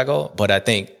motorcycle. But I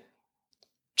think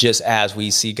just as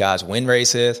we see guys win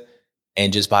races,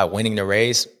 and just by winning the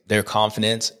race, their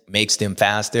confidence makes them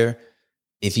faster.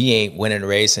 If he ain't winning the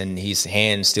race and he's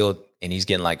getting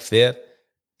like 5th,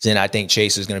 then I think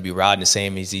Chase is going to be riding the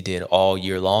same as he did all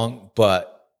year long.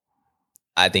 But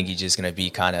I think he's just going to be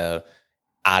kind of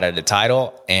out of the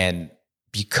title. And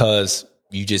because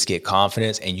you just get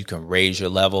confidence and you can raise your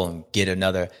level and get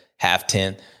another half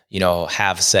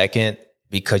a second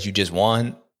because you just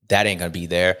won, that ain't going to be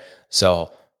there.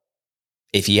 So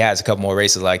if he has a couple more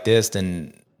races like this,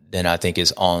 then I think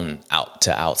it's on out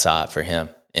to outside for him.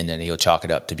 And then he'll chalk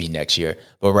it up to be next year.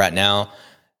 But right now,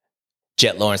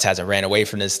 Jet Lawrence hasn't ran away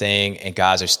from this thing, and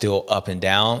guys are still up and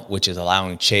down, which is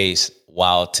allowing Chase,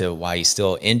 while he's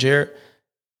still injured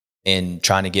and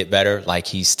trying to get better, like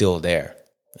he's still there.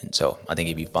 And so I think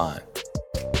he'd be fine.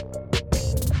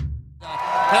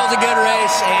 That was a good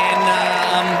race, and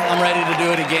I'm ready to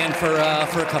do it again for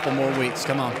a couple more weeks.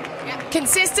 Come on.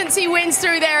 Consistency wins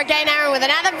through there again, Aaron, with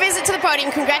another visit to the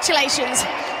podium. Congratulations.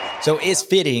 So it's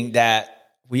fitting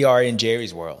that we are in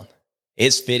Jerry's world.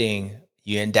 It's fitting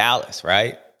you're in Dallas,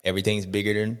 right? Everything's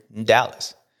bigger than in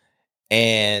Dallas.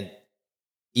 And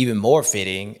even more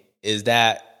fitting is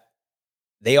that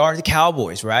they are the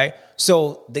Cowboys, right?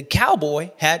 So the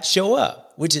Cowboy had to show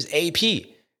up, which is AP,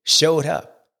 showed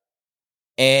up.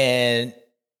 And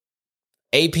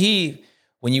AP,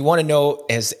 when you want to know,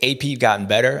 has AP gotten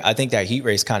better? I think that heat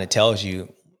race kind of tells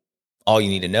you all you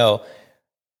need to know.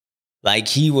 Like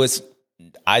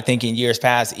I think in years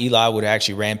past, Eli would have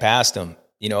actually ran past him.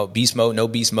 Beast mode, no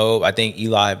beast mode. I think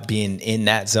Eli being in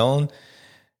that zone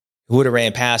would have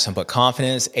ran past him. But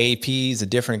confidence, AP's a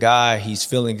different guy. He's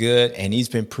feeling good, and he's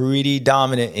been pretty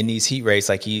dominant in these heat races.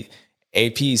 Like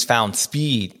AP's found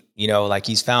speed.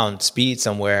 He's found speed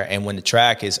somewhere. And when the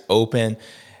track is open,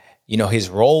 his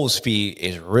roll speed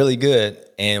is really good.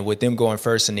 And with them going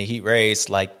first in the heat race,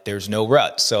 like there's no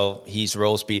rut. So he's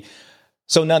roll speed.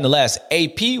 So nonetheless,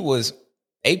 AP was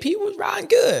riding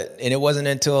good. And it wasn't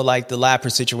until like the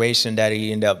Lapper situation that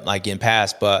he ended up like getting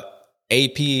past. But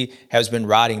AP has been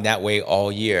riding that way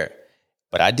all year.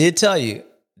 But I did tell you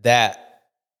that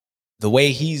the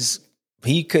way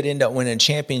he could end up winning a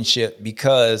championship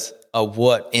because of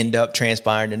what ended up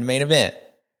transpiring in the main event.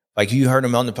 Like you heard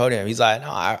him on the podium. He's like, no,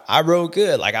 I rode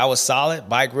good. Like I was solid.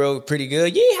 Bike rode pretty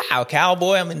good. Yeah,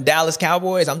 Cowboy. I'm in Dallas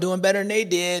Cowboys. I'm doing better than they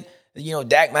did.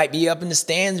 Dak might be up in the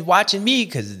stands watching me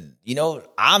because,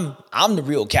 I'm the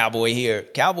real Cowboy here.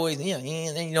 Cowboys, you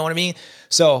know what I mean?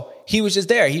 So he was just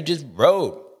there. He just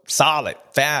rode solid,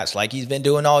 fast, like he's been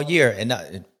doing all year.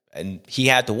 And he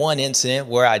had the one incident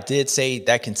where I did say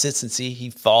that consistency,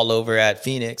 he fall over at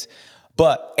Phoenix.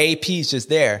 But AP's just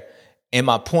there. And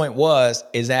my point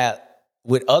is that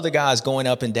with other guys going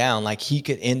up and down, like he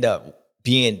could end up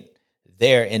being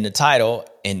there in the title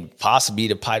and possibly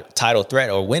the title threat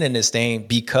or winning this thing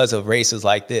because of races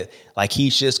like this. Like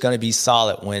he's just going to be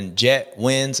solid when Jet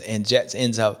wins and Jet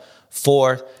ends up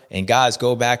 4th and guys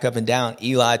go back up and down.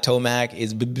 Eli Tomac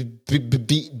is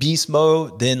beast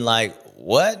mode. Then like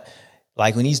what?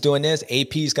 Like when he's doing this,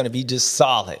 AP is going to be just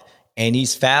solid. And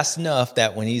he's fast enough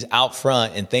that when he's out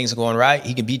front and things are going right,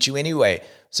 he can beat you anyway.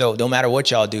 So no matter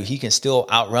what y'all do, he can still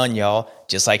outrun y'all,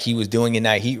 just like he was doing in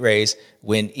that heat race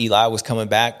when Eli was coming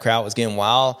back, crowd was getting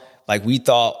wild. Like we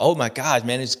thought, oh my God,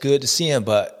 man, it's good to see him.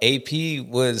 But AP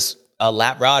was a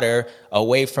lap rider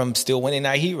away from still winning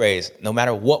that heat race, no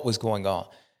matter what was going on.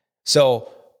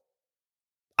 So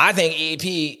I think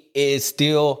AP is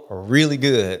still really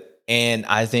good. And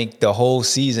I think the whole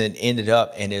season ended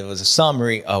up, and it was a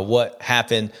summary of what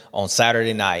happened on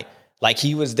Saturday night. Like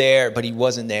he was there, but he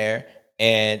wasn't there.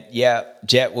 And yeah,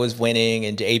 Jet was winning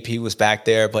and AP was back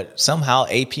there, but somehow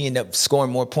AP ended up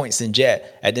scoring more points than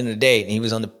Jet at the end of the day. And he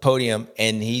was on the podium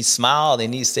and he smiled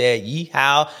and he said,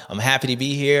 yeehaw, I'm happy to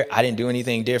be here. I didn't do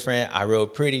anything different. I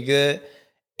rode pretty good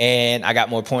and I got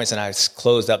more points and I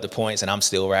closed up the points and I'm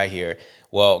still right here.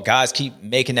 Well, guys keep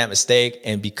making that mistake.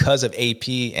 And because of AP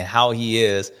and how he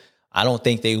is, I don't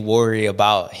think they worry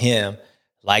about him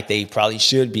like they probably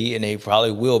should be. And they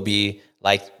probably will be.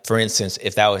 Like, for instance,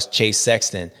 if that was Chase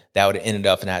Sexton, that would have ended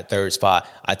up in that 3rd spot.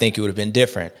 I think it would have been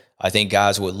different. I think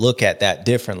guys would look at that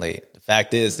differently.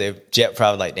 fact is, Jet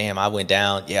probably like, damn, I went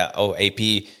down. Yeah. Oh, AP.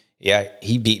 Yeah,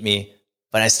 he beat me,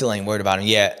 but I still ain't worried about him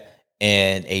yet.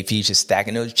 And AP's just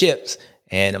stacking those chips.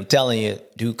 And I'm telling you,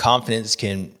 dude, confidence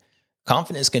can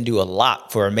do a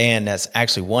lot for a man that's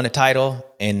actually won a title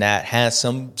and that has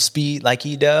some speed like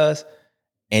he does.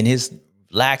 And his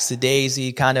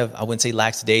lackadaisy kind of, I wouldn't say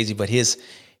lackadaisy, but his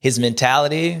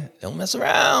mentality, don't mess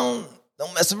around.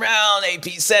 Don't mess around.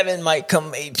 AP7 might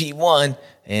come AP1,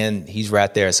 and he's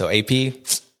right there. So AP,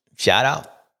 shout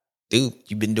out. Dude,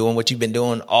 you've been doing what you've been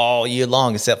doing all year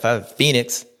long, except for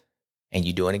Phoenix, and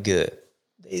you're doing it good.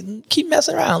 Keep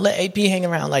messing around. Let AP hang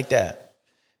around like that.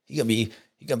 You're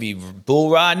gonna be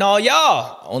bull riding all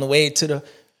y'all on the way to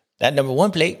that number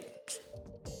one plate.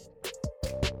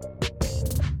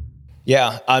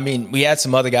 Yeah, I mean, we had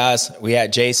some other guys. We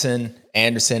had Jason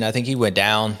Anderson. I think he went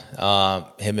down.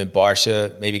 Him and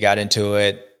Barsha maybe got into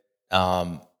it.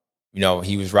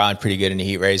 He was riding pretty good in the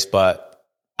heat race, but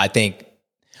I think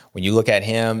when you look at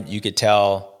him, you could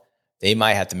tell they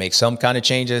might have to make some kind of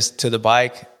changes to the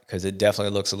bike because it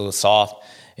definitely looks a little soft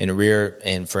in the rear.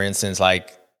 And for instance,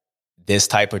 like this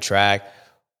type of track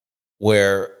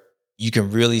where you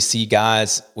can really see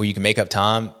guys where you can make up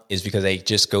time is because they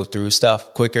just go through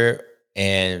stuff quicker.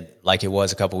 And like it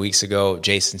was a couple weeks ago,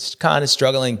 Jason's kind of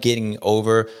struggling getting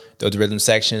over those rhythm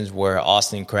sections where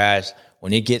Austin crashed.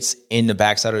 When it gets in the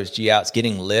backside of his G-outs,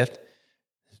 getting lift,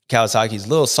 Kawasaki's a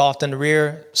little soft in the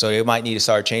rear, so they might need to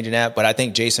start changing that. But I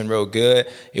think Jason rode good.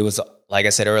 It was, like I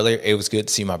said earlier, it was good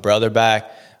to see my brother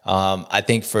back. I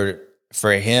think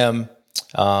for him,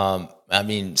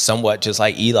 somewhat just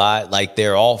like Eli, like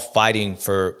they're all fighting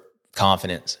for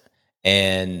confidence.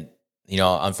 And,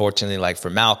 unfortunately, like for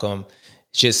Malcolm,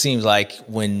 it just seems like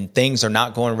when things are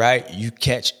not going right, you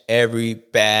catch every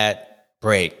bad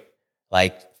break.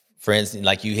 Like, for instance,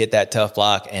 like you hit that tough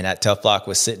block and that tough block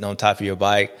was sitting on top of your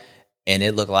bike and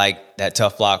it looked like that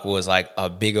tough block was like a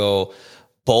big old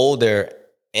boulder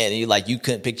and you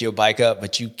couldn't pick your bike up,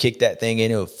 but you kicked that thing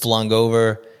in, it was flung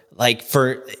over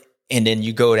and then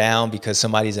you go down because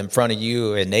somebody's in front of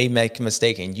you and they make a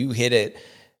mistake and you hit it.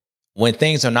 When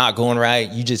things are not going right,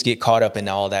 you just get caught up in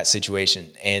all that situation.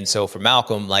 And so for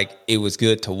Malcolm, like it was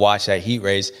good to watch that heat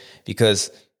race because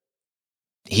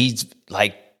he's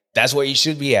like, that's where he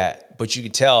should be at. But you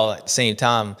can tell at the same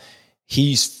time,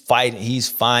 he's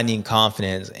finding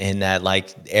confidence in that,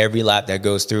 like every lap that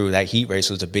goes through, that heat race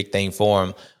was a big thing for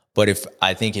him. But if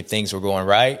things were going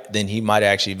right, then he might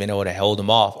have actually been able to hold them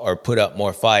off or put up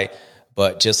more fight.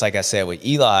 But just like I said with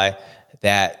Eli,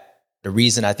 that the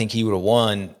reason I think he would have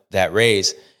won that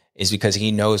race is because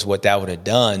he knows what that would have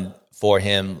done for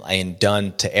him and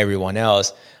done to everyone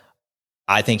else.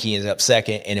 I think he ended up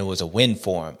second and it was a win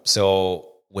for him. So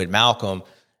with Malcolm,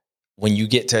 when you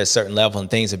get to a certain level and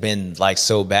things have been like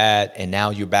so bad and now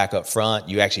you're back up front,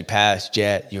 you actually passed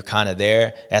Jet, you're kind of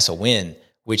there, that's a win,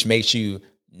 which makes you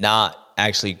not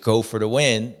actually go for the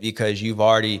win because you're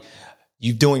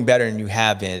doing better than you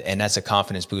have been, and that's a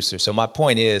confidence booster. So my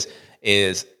point is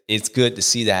it's good to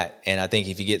see that. And I think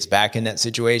if he gets back in that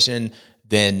situation,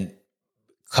 then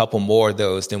a couple more of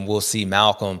those, then we'll see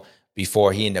Malcolm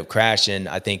before he ended up crashing.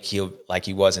 I think he'll, like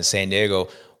he was in San Diego,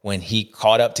 when he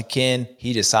caught up to Ken,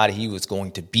 he decided he was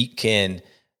going to beat Ken.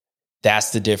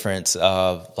 That's the difference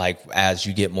of like, as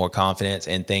you get more confidence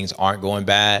and things aren't going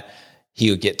bad,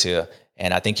 he'll get to.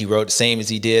 And I think he rode the same as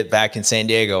he did back in San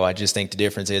Diego. I just think the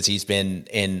difference is he's been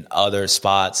in other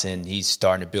spots and he's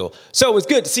starting to build. So it was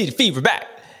good to see the fever back.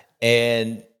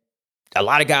 And a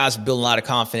lot of guys were building a lot of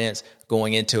confidence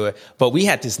going into it. But we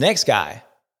had this next guy.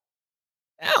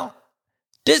 Now,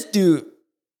 this dude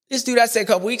I said a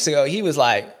couple weeks ago, he was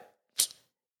like,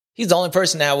 he's the only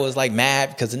person that was like mad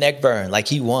because the neck burned. Like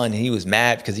he won and he was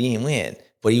mad because he didn't win,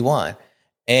 but he won.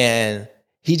 And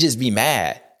he just be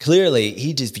mad. Clearly,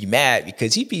 he just be mad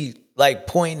because he be like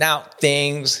pointing out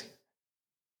things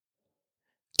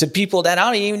to people that I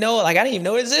don't even know. Like I didn't even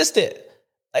know existed.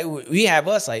 Like we have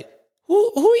us like,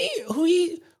 who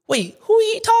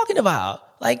he talking about?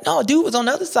 Like, no, dude was on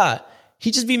the other side.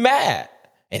 He just be mad.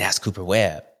 And that's Cooper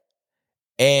Webb.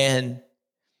 And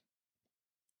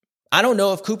I don't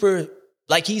know if Cooper,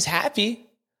 like he's happy,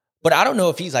 but I don't know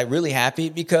if he's like really happy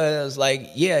because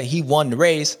like, yeah, he won the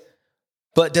race,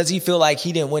 but does he feel like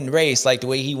he didn't win the race like the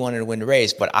way he wanted to win the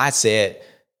race? But I said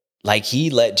like he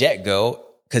let Jet go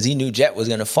because he knew Jet was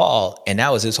going to fall. And that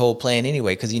was his whole plan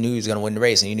anyway, because he knew he was going to win the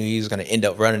race and he knew he was going to end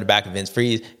up running the back of Vince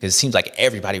Freeze because it seems like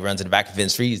everybody runs in the back of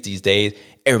Vince Freeze these days.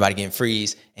 Everybody getting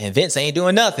freeze and Vince ain't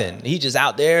doing nothing. He just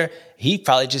out there. He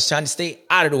probably just trying to stay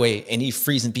out of the way and he's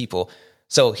freezing people.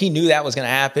 So he knew that was going to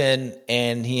happen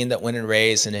and he ended up winning the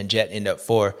race and then Jet ended up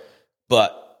fourth.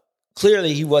 But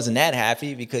clearly he wasn't that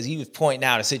happy because he was pointing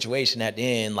out a situation at the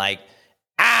end like,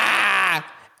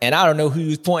 and I don't know who he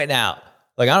was pointing out.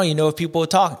 Like, I don't even know if people are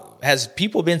talking. Has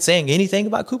people been saying anything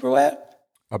about Cooper Webb?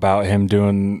 About him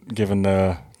giving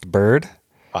the bird?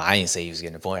 Well, I didn't say he was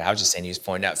getting a point. I was just saying he was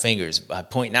pointing out fingers by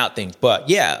pointing out things. But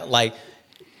yeah, like,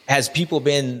 has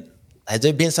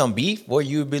there been some beef where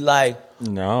you would be like,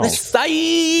 no, let's fight?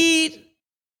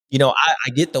 You know,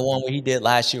 I get the one where he did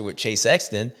last year with Chase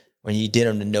Sexton when he did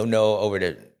him the no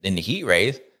in the heat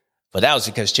race. But that was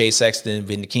because Chase Sexton had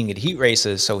been the king of the heat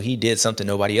races, so he did something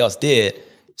nobody else did.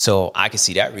 So I could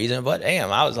see that reason. But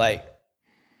damn, I was like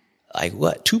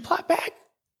what? Tupac back?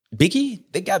 Biggie?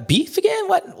 They got beef again?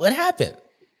 What happened?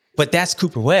 But that's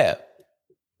Cooper Webb.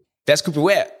 That's Cooper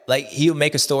Webb. Like, he'll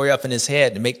make a story up in his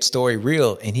head to make the story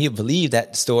real, and he'll believe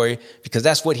that story because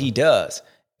that's what he does.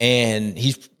 And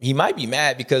he might be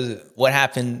mad because what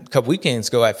happened a couple weekends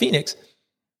ago at Phoenix,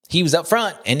 he was up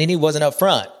front, and then he wasn't up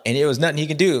front, and there was nothing he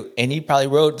could do. And he probably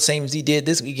rode the same as he did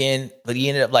this weekend, but he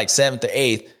ended up like 7th or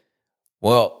 8th.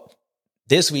 Well,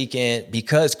 this weekend,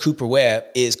 because Cooper Webb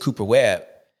is Cooper Webb,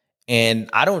 and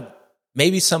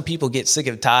maybe some people get sick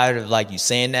and tired of like you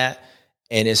saying that,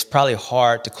 and it's probably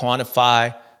hard to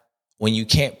quantify when you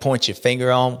can't point your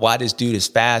finger on why this dude is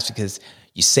fast, because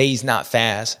you say he's not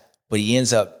fast, but he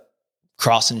ends up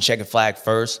crossing the checkered flag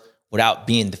first without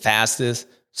being the fastest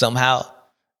somehow.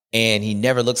 And he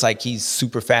never looks like he's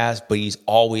super fast, but he's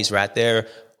always right there.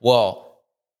 Well,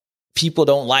 people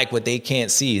don't like what they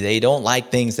can't see. They don't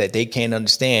like things that they can't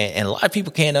understand. And a lot of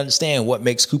people can't understand what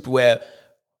makes Cooper Webb,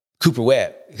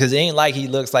 because it ain't like he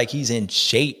looks like he's in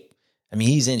shape. I mean,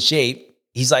 he's in shape.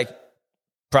 He's like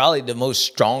probably the most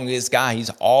strongest guy. He's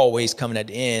always coming at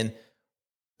the end.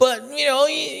 But, he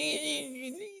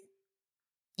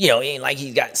ain't like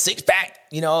he's got six pack,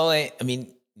 I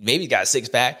mean, maybe he's got a six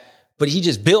pack, but he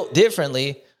just built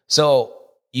differently. So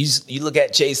you look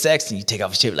at Chase Sexton, you take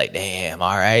off his chip like, damn,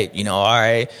 all right, all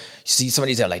right. You see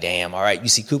somebody's there like, damn, all right. You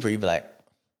see Cooper, you be like,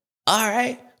 all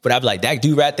right. But I'd be like, that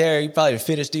dude right there, he probably the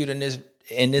fittest dude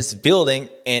in this building,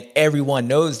 and everyone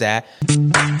knows that.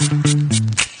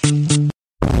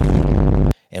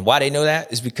 And why they know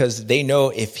that is because they know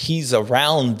if he's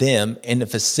around them in the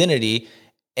vicinity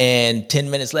and 10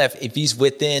 minutes left, if he's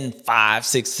within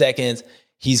 5-6 seconds,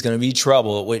 he's going to be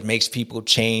trouble, which makes people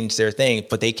change their thing.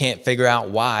 But they can't figure out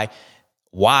why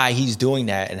he's doing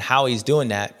that and how he's doing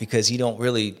that, because he don't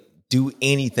really do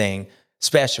anything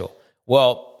special.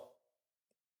 Well,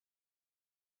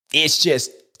 it's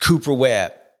just Cooper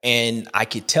Webb. And I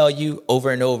could tell you over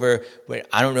and over, but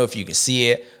I don't know if you can see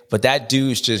it, but that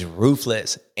dude's just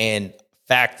ruthless. And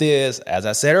fact is, as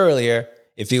I said earlier,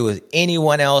 if it was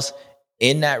anyone else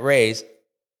in that race,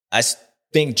 I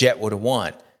think Jet would have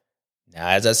won. Now,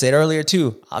 as I said earlier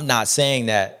too, I'm not saying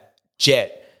that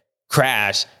Jet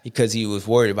crashed because he was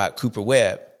worried about Cooper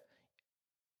Webb.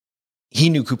 He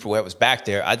knew Cooper Webb was back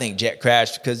there. I think Jet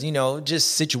crashed because,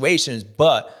 just situations.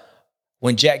 But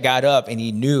when Jet got up and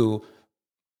he knew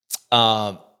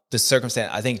the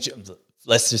circumstance, I think,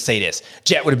 let's just say this,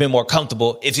 Jet would have been more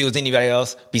comfortable if he was anybody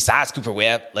else besides Cooper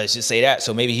Webb. Let's just say that.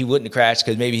 So maybe he wouldn't have crashed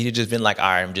because maybe he'd just been like, all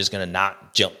right, I'm just going to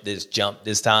not jump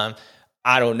this time.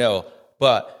 I don't know.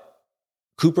 But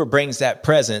Cooper brings that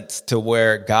presence to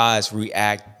where guys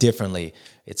react differently.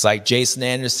 It's like Jason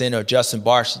Anderson or Justin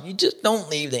Barsh. You just don't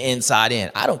leave the inside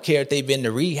in. I don't care if they've been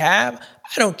to rehab.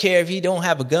 I don't care if he don't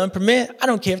have a gun permit. I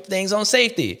don't care if the thing's on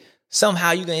safety.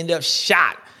 Somehow you're going to end up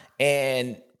shot.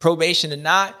 And probation or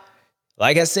not,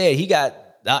 like I said, he got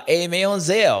AMA on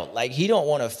Zelle. Like, he don't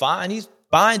want to fine. He's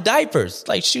buying diapers.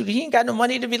 Like, shoot, he ain't got no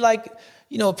money to be like,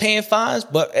 paying fines.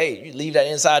 But hey, you leave that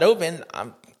inside open,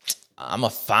 I'm going to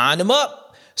fine him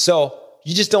up. So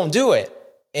you just don't do it.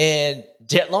 And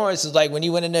Jet Lawrence is like, when he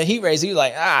went in the heat race, he was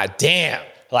like, damn.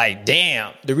 Like,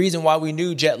 damn. The reason why we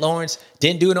knew Jet Lawrence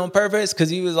didn't do it on purpose, because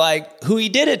he was like, who he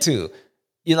did it to.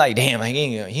 You're like, damn, he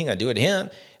ain't going to do it to him.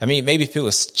 I mean, maybe if it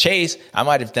was Chase, I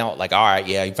might have thought like, all right,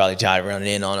 yeah, he probably tried to run it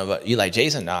in on him. But you're like,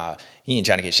 Jason, nah, he ain't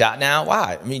trying to get shot now.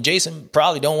 Why? I mean, Jason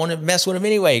probably don't want to mess with him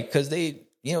anyway, because he's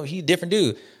a different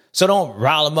dude. So don't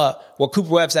rile him up. Well, Cooper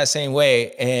Webb's that same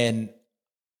way. And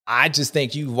I just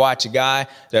think you watch a guy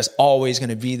that's always going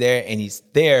to be there, and he's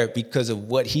there because of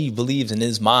what he believes in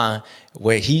his mind,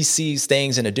 where he sees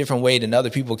things in a different way than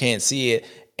other people can't see it.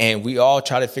 And we all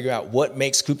try to figure out what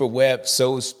makes Cooper Webb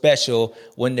so special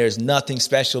when there's nothing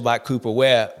special about Cooper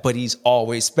Webb, but he's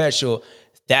always special.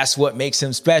 That's what makes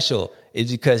him special, is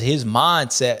because his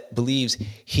mindset believes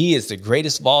he is the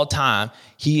greatest of all time.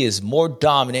 He is more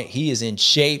dominant. He is in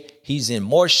shape. He's in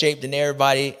more shape than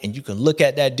everybody. And you can look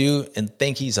at that dude and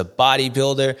think he's a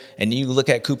bodybuilder. And you look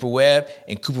at Cooper Webb,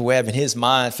 and Cooper Webb in his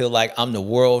mind feel like, I'm the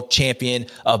world champion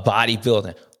of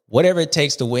bodybuilding. Whatever it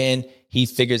takes to win, he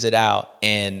figures it out.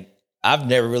 And I've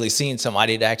never really seen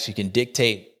somebody that actually can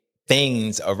dictate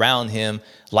things around him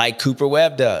like Cooper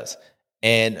Webb does.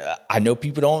 And I know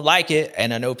people don't like it.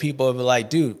 And I know people are like,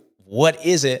 dude, what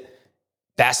is it?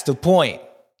 That's the point.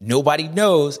 Nobody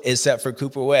knows except for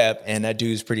Cooper Webb. And that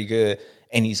dude's pretty good.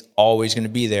 And he's always going to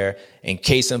be there. And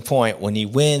case in point, when he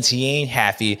wins, he ain't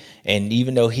happy. And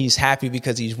even though he's happy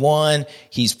because he's won,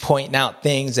 he's pointing out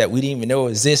things that we didn't even know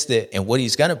existed. And what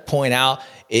he's going to point out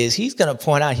is he's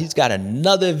got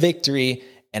another victory.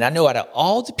 And I know out of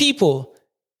all the people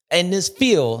in this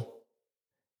field,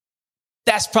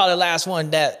 that's probably the last one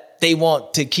that they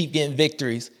want to keep getting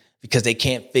victories because they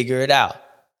can't figure it out.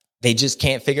 They just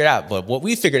can't figure it out. But what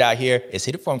we figured out here is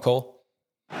hit it for him, Cole.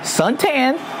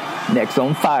 Suntan, neck's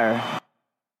on fire.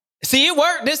 See, it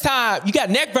worked this time. You got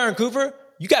neck burn, Cooper.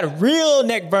 You got a real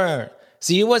neck burn.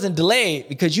 See, it wasn't delayed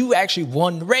because you actually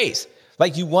won the race.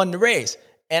 Like you won the race.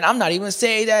 And I'm not even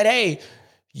saying that, hey,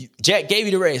 Jet gave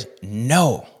you the race.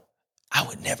 No. I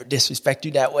would never disrespect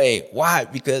you that way. Why?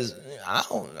 Because I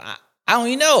don't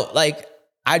even know. Like,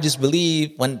 I just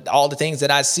believe when all the things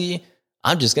that I see,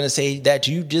 I'm just going to say that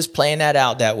you just playing that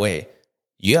out that way.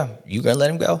 Yeah, you going to let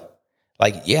him go?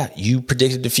 Like, yeah, you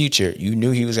predicted the future. You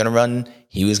knew he was going to run.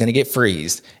 He was going to get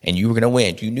freezed and you were going to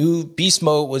win. You knew Beast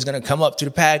Mode was going to come up to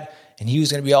the pack and he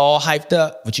was going to be all hyped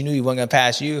up, but you knew he wasn't going to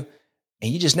pass you.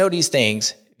 And you just know these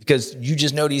things because you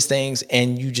just know these things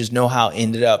and you just know how it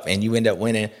ended up and you end up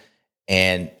winning.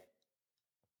 And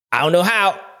I don't know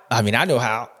how. I mean, I know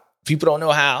how. People don't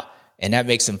know how. And that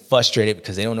makes them frustrated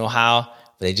because they don't know how,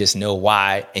 but they just know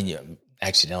why. And you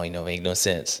actually don't even make no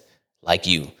sense. Like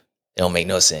you, it don't make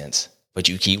no sense. But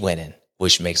you keep winning,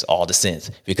 which makes all the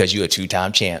sense because you're a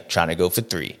 2-time champ trying to go for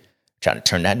 3, trying to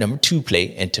turn that number 2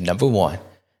 plate into number 1.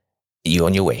 You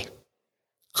on your way.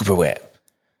 Cooper Webb.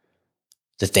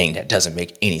 The thing that doesn't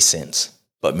make any sense,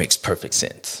 but makes perfect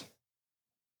sense.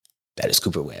 That is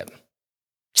Cooper Webb.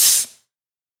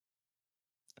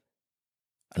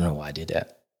 I don't know why I did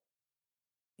that.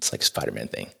 It's like a Spider-Man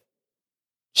thing.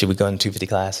 Should we go in 250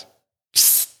 class?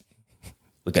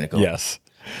 We're going to go. Yes.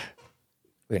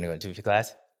 We're going to go in 250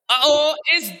 class. Uh-oh,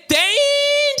 it's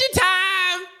danger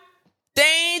time.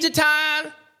 Danger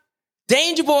time.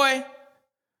 Danger boy.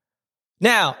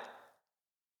 Now,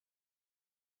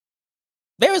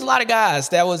 there was a lot of guys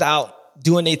that was out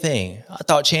doing their thing. I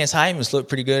thought Chance Hymas looked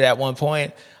pretty good at one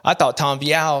point. I thought Tom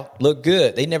Vial looked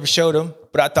good. They never showed him,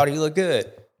 but I thought he looked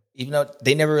good, even though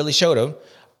they never really showed him.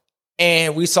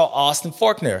 And we saw Austin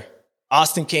Faulkner.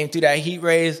 Austin came through that heat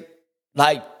race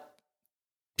like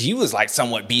he was like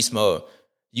somewhat beast mode.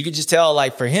 You could just tell,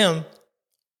 like, for him,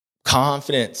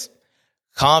 confidence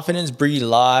breed a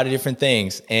lot of different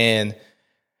things. And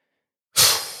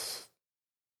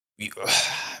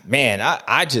man,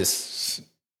 I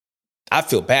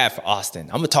feel bad for Austin.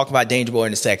 I'm going to talk about Danger Boy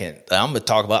in a second. I'm going to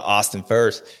talk about Austin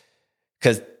first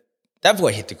because that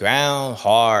boy hit the ground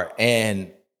hard.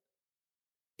 And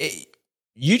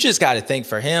you just got to think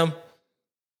for him,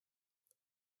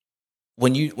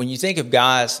 when you think of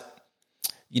guys,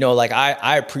 you know, like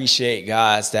I appreciate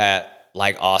guys that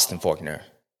like Austin Faulkner.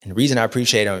 And the reason I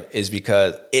appreciate him is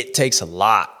because it takes a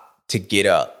lot to get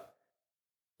up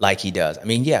like he does. I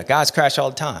mean, yeah, guys crash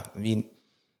all the time. I mean,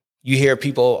 you hear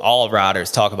people, all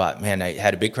riders talk about, man, I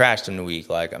had a big crash during the week.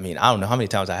 Like, I mean, I don't know how many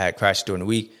times I had crashed during the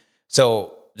week.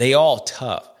 So they all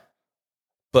tough.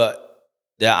 But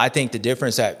I think the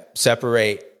difference that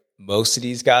separate most of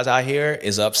these guys out here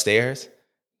is upstairs.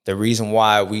 The reason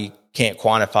why we can't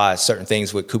quantify certain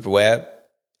things with Cooper Webb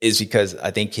is because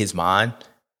I think his mind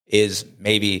is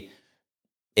maybe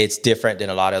it's different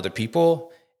than a lot of other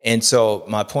people. And so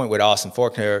my point with Austin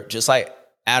Faulkner, just like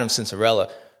Adam Cincerella,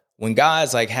 when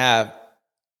guys like have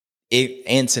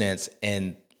incidents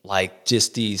and like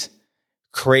just these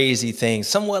crazy things,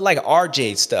 somewhat like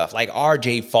RJ stuff, like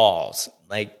RJ falls,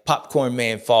 like Popcorn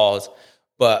Man falls,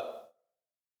 but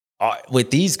with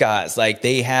these guys, like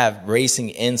they have racing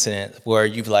incidents where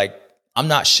you've like, I'm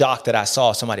not shocked that I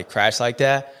saw somebody crash like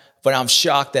that, but I'm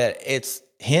shocked that it's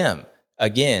him.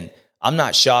 Again, I'm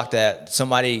not shocked that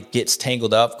somebody gets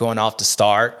tangled up going off the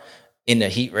start in the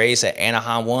heat race at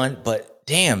Anaheim 1, but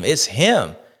damn, it's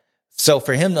him. So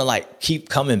for him to like keep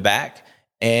coming back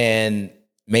and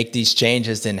make these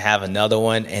changes, then have another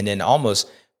one, and then almost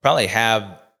probably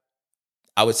have,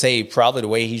 I would say probably the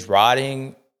way he's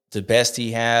riding, the best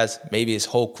he has, maybe his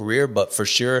whole career, but for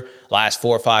sure, last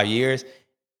 4 or 5 years,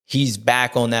 he's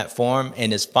back on that form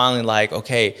and it's finally like,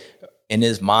 okay, in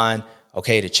his mind,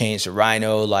 okay, to change the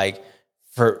Rhino, like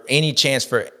for any chance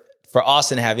for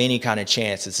Austin to have any kind of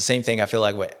chance, it's the same thing I feel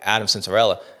like with Adam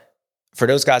Cinderella. For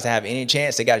those guys to have any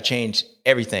chance, they got to change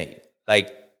everything.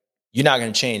 Like, you're not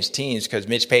going to change teams because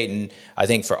Mitch Payton, I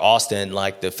think for Austin,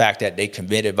 like the fact that they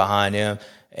committed behind him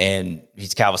and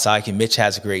he's Kawasaki, Mitch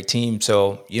has a great team,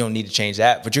 so you don't need to change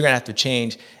that. But you're going to have to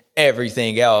change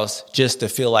everything else just to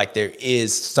feel like there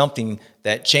is something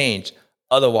that changed.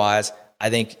 Otherwise, I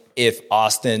think if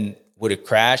Austin would have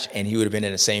crashed and he would have been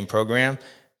in the same program,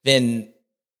 then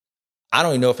I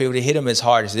don't even know if it would have hit him as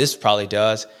hard as this probably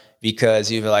does, because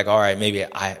you'd be like, all right, maybe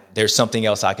there's something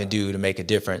else I can do to make a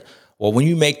difference. Well, when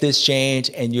you make this change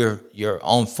and you're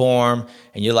on form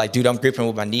and you're like, dude, I'm gripping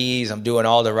with my knees, I'm doing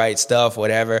all the right stuff,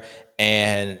 whatever,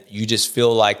 and you just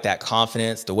feel like that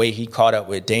confidence, the way he caught up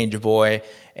with Danger Boy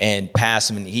and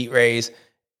passed him in the heat race,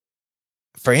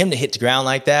 for him to hit the ground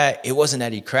like that, it wasn't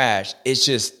that he crashed. It's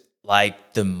just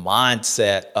like the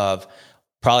mindset of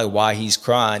probably why he's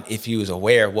crying, if he was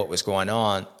aware of what was going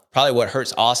on. Probably what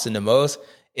hurts Austin the most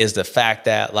is the fact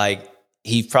that like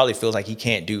he probably feels like he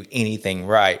can't do anything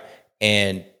right.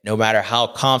 And no matter how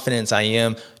confident I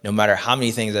am, no matter how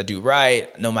many things I do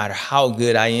right, no matter how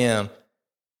good I am,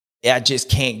 I just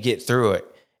can't get through it.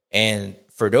 And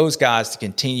for those guys to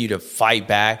continue to fight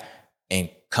back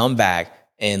and come back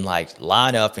and like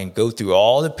line up and go through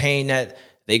all the pain that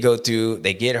they go through,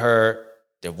 they get hurt,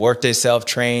 they work themselves,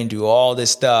 train, do all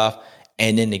this stuff,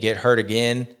 and then to get hurt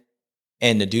again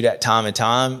and to do that time and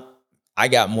time, I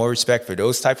got more respect for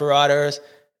those type of riders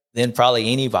than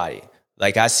probably anybody.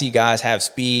 Like, I see guys have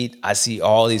speed. I see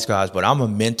all these guys, but I'm a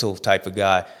mental type of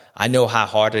guy. I know how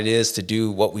hard it is to do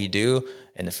what we do.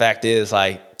 And the fact is,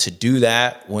 like, to do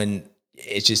that when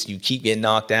it's just you keep getting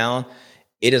knocked down,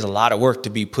 it is a lot of work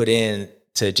to be put in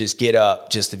to just get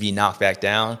up, just to be knocked back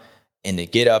down and to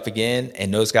get up again.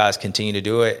 And those guys continue to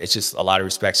do it. It's just a lot of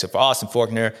respect. So for Austin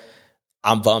Faulkner,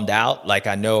 I'm bummed out. Like,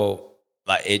 I know,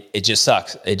 like, it just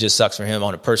sucks. It just sucks for him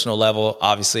on a personal level.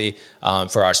 Obviously,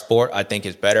 for our sport, I think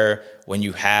it's better when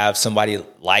you have somebody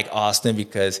like Austin,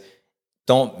 because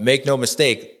don't make no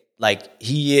mistake, like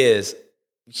he is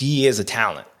a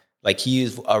talent. Like, he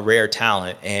is a rare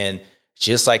talent. And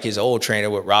just like his old trainer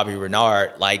with Robbie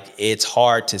Renard, like, it's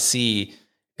hard to see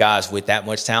guys with that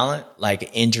much talent, like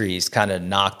injuries kind of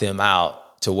knock them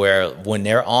out to where when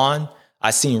they're on,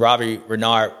 I seen Robbie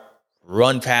Renard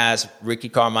run past Ricky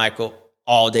Carmichael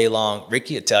all day long.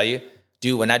 Ricky will tell you,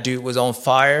 dude, when that dude was on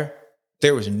fire,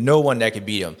 there was no one that could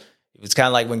beat him. It was kind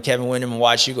of like when Kevin Windham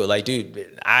watched you go, like,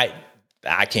 dude, I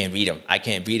can't beat him. I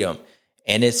can't beat him.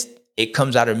 And it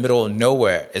comes out of the middle of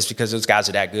nowhere. It's because those guys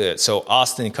are that good. So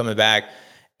Austin coming back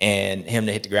and him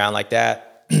to hit the ground like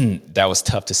that, that was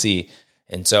tough to see.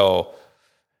 And so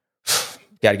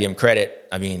got to give him credit.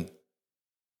 I mean,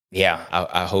 yeah,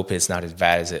 I hope it's not as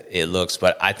bad as it looks.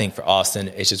 But I think for Austin,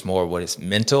 it's just more what his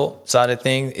mental side of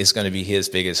things is going to be his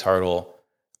biggest hurdle.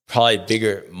 Probably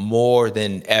bigger, more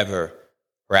than ever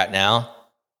right now.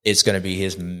 It's going to be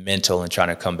his mental and trying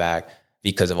to come back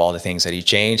because of all the things that he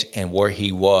changed and where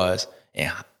he was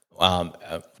and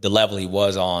the level he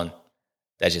was on.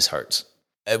 That just hurts.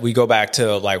 We go back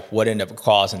to like what ended up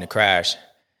causing the crash.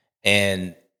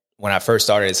 And when I first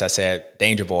started this, I said,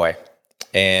 Danger Boy.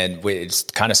 And it's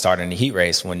kind of started in the heat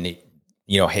race when,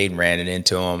 Hayden ran it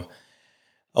into him.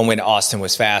 And when Austin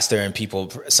was faster and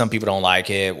some people don't like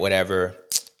it, whatever.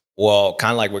 Well,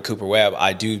 kind of like with Cooper Webb,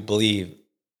 I do believe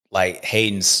like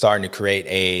Hayden's starting to create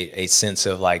a sense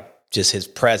of like just his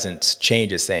presence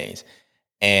changes things.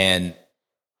 And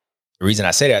the reason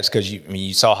I say that is because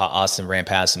you saw how Austin ran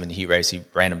past him in the heat race. He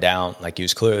ran him down. Like, he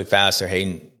was clearly faster.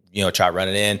 Hayden, tried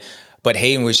running in. But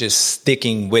Hayden was just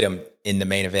sticking with him in the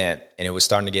main event. And it was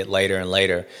starting to get later and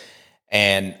later.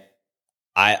 And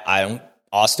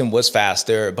Austin was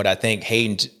faster, but I think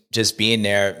Hayden just being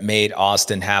there made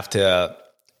Austin have to,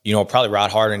 probably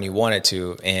ride harder than he wanted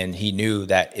to. And he knew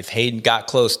that if Hayden got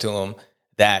close to him,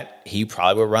 that he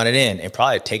probably would run it in and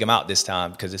probably take him out this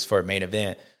time because it's for a main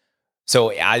event.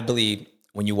 So I believe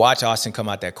when you watch Austin come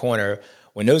out that corner,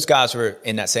 when those guys were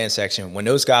in that sand section, when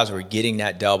those guys were getting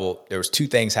that double, there was two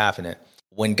things happening.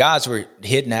 When guys were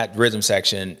hitting that rhythm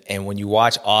section and when you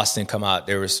watch Austin come out,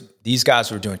 these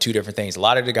guys were doing two different things. A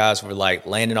lot of the guys were like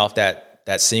landing off that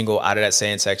single out of that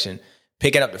sand section,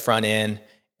 picking up the front end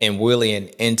and wheeling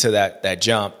into that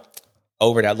jump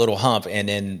over that little hump, and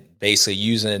then basically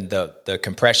using the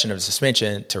compression of the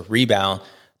suspension to rebound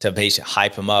to basically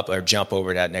hype them up or jump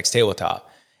over that next tabletop.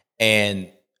 And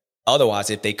otherwise,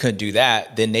 if they couldn't do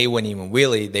that, then they wouldn't even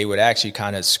wheelie. They would actually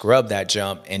kind of scrub that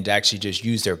jump and actually just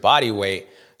use their body weight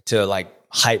to like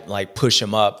push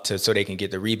him up so they can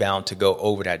get the rebound to go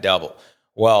over that double.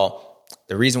 Well,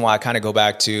 the reason why I kind of go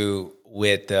back to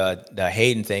with the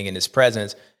Hayden thing in his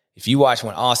presence, if you watch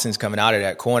when Austin's coming out of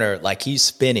that corner, like he's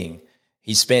spinning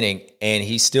and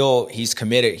he's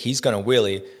committed. He's going to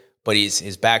wheelie, but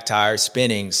his back tire is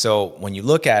spinning. So when you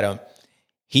look at him,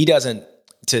 he doesn't,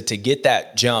 to get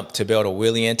that jump, to be able to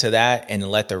wheelie into that and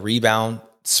let the rebound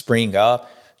spring up,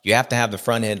 you have to have the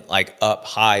front end like up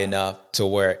high enough to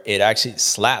where it actually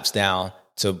slaps down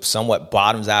to somewhat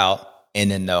bottoms out,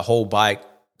 and then the whole bike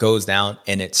goes down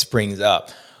and it springs up.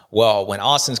 Well, when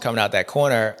Austin's coming out that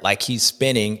corner, like he's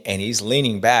spinning and he's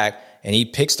leaning back and he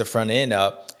picks the front end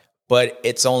up, but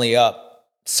it's only up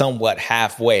somewhat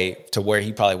halfway to where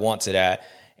he probably wants it at.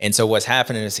 And so what's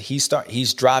happening is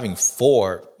he's driving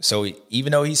forward. So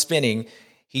even though he's spinning,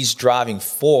 he's driving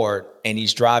forward and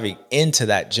he's driving into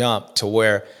that jump to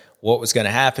where what was going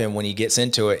to happen when he gets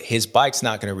into it, his bike's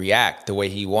not going to react the way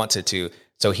he wants it to.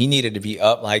 So he needed to be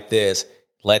up like this,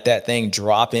 let that thing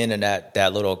drop in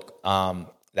that little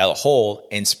that hole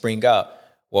and spring up.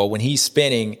 Well, when he's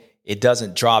spinning, it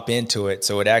doesn't drop into it.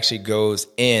 So it actually goes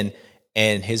in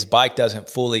and his bike doesn't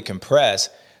fully compress.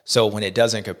 So when it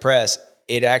doesn't compress,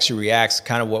 it actually reacts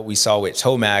kind of what we saw with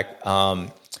Tomac,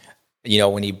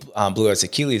 when he blew his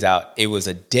Achilles out. It was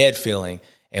a dead feeling.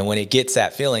 And when it gets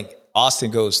that feeling,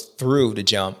 Austin goes through the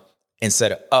jump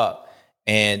instead of up.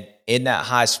 And in that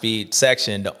high speed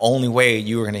section, the only way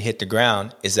you were going to hit the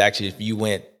ground is actually if you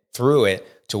went through it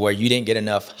to where you didn't get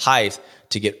enough height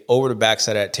to get over the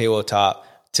backside of that tabletop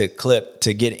to clip,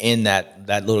 to get in that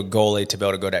little goalie to be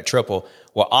able to go that triple.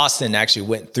 Well, Austin actually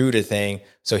went through the thing.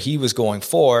 So he was going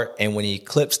forward. And when he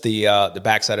clips the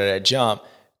backside of that jump,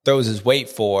 throws his weight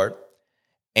forward.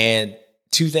 And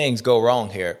two things go wrong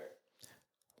here.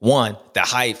 One, the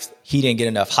height, he didn't get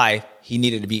enough height. He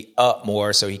needed to be up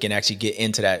more so he can actually get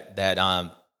into that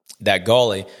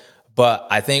goalie. But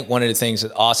I think one of the things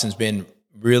that Austin's been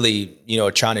really,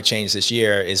 trying to change this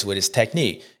year is with his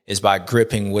technique, is by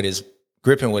gripping with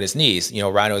his knees.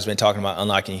 Rhino has been talking about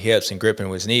unlocking hips and gripping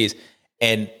with his knees.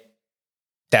 And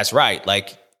that's right.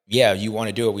 Like, yeah, you want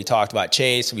to do it. We talked about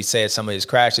Chase. We said some of his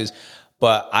crashes.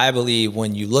 But I believe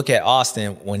when you look at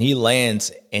Austin, when he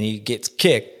lands and he gets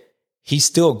kicked, he's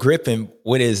still gripping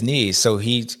with his knees. So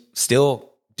he's still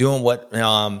doing what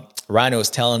Rhino is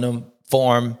telling him,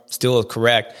 form still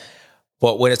correct.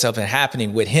 But what ends up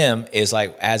happening with him is,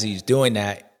 like, as he's doing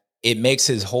that, it makes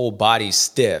his whole body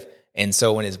stiff. And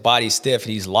so when his body's stiff,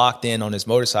 he's locked in on his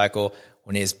motorcycle.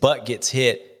 When his butt gets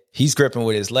hit, he's gripping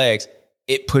with his legs.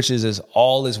 It pushes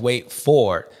all his weight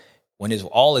forward. When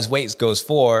all his weight goes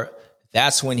forward,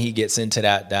 that's when he gets into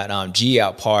that G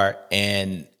out part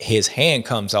and his hand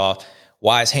comes off.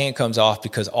 Why his hand comes off?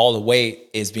 Because all the weight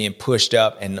is being pushed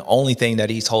up, and the only thing that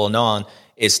he's holding on,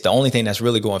 is the only thing that's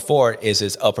really going forward is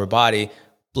his upper body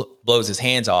blows his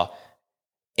hands off.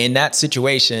 In that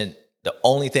situation, the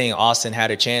only thing Austin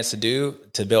had a chance to do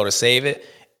to be able to save it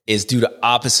is do the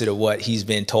opposite of what he's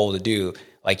been told to do.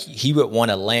 Like, he would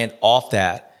want to land off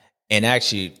that and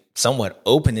actually somewhat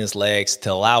open his legs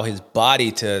to allow his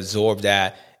body to absorb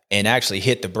that and actually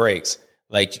hit the brakes.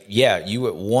 Like, yeah, you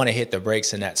would want to hit the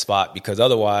brakes in that spot, because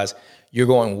otherwise you're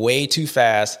going way too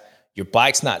fast. Your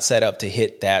bike's not set up to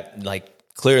hit that.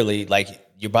 Like, clearly, like,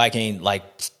 your bike ain't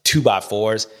like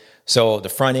 2x4s. So the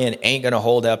front end ain't going to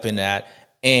hold up in that.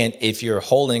 And if you're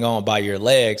holding on by your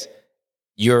legs,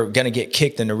 you're going to get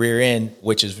kicked in the rear end,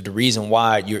 which is the reason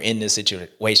why you're in this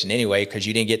situation anyway, because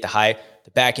you didn't get the height.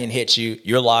 The back end hits you,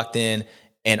 you're locked in,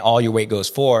 and all your weight goes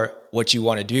forward. What you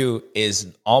want to do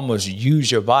is almost use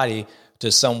your body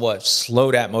to somewhat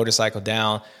slow that motorcycle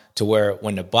down to where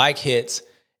when the bike hits,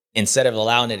 instead of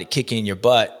allowing it to kick in your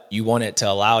butt, you want it to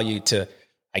allow you to,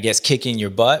 I guess, kick in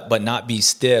your butt, but not be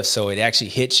stiff. So it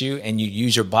actually hits you and you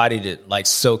use your body to, like,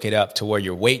 soak it up to where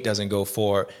your weight doesn't go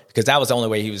forward, because that was the only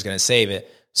way he was going to save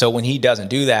it. So when he doesn't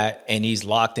do that and he's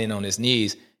locked in on his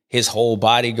knees, his whole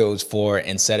body goes forward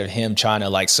instead of him trying to,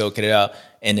 like, soak it up,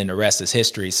 and then the rest is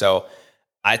history. So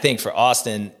I think for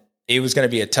Austin, it was going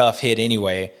to be a tough hit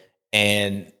anyway.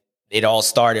 And it all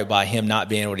started by him not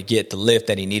being able to get the lift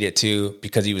that he needed to,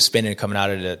 because he was spinning coming out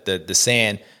of the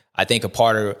sand. I think a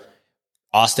part of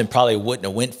Austin probably wouldn't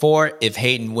have went for it if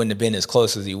Hayden wouldn't have been as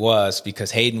close as he was,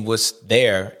 because Hayden was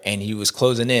there and he was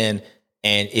closing in.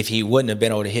 And if he wouldn't have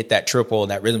been able to hit that triple,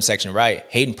 that rhythm section right,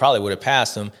 Hayden probably would have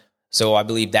passed him. So I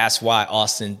believe that's why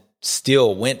Austin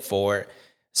still went for it.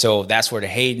 So that's where the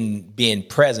Hayden being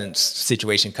present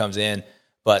situation comes in.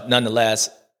 But nonetheless,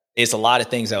 it's a lot of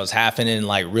things that was happening,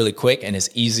 like, really quick, and it's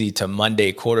easy to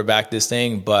Monday quarterback this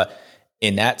thing. But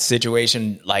in that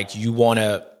situation, like, you want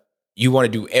to you want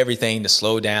to do everything to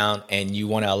slow down, and you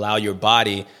want to allow your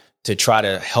body to try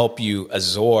to help you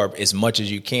absorb as much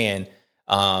as you can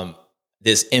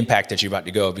this impact that you're about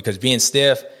to go. Because being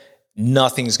stiff,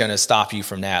 nothing's going to stop you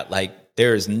from that. Like,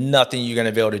 there is nothing you're going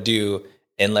to be able to do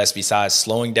unless besides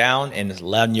slowing down and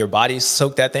letting your body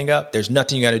soak that thing up. There's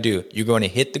nothing you got to do. You're going to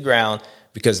hit the ground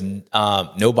because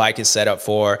no bike is set up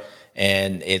for,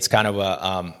 and it's kind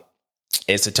of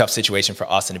it's a tough situation for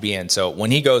Austin to be in. So when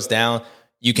he goes down,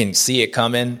 you can see it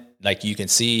coming. Like, you can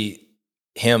see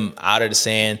him out of the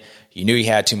sand. You knew he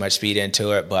had too much speed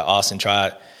into it, but Austin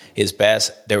tried his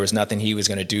best. There was nothing he was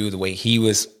going to do. The way he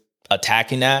was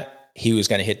attacking that, he was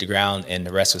going to hit the ground, and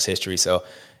the rest was history. So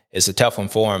it's a tough one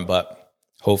for him, but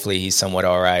hopefully he's somewhat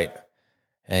all right.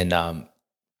 And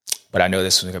but I know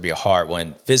this was going to be a hard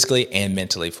one physically and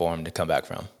mentally for him to come back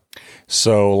from.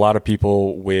 So a lot of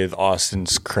people with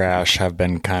Austin's crash have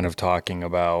been kind of talking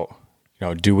about,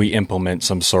 do we implement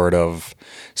some sort of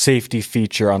safety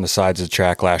feature on the sides of the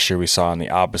track? Last year we saw on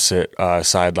the opposite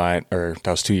sideline, or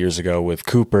that was 2 years ago with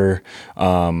Cooper,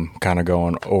 kind of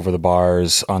going over the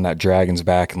bars on that dragon's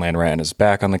back and landing right on his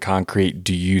back on the concrete.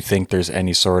 Do you think there's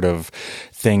any sort of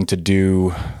thing to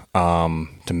do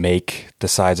to make the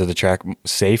sides of the track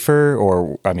safer?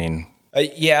 Or,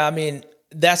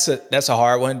 that's a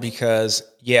hard one because,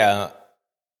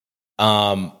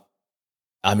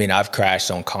 I've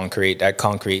crashed on concrete. That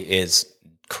concrete is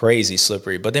crazy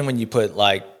slippery. But then when you put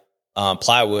like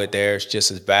plywood there, it's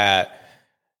just as bad.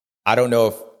 I don't know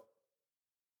if,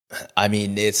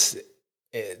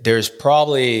 there's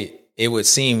probably, it would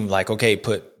seem like, okay,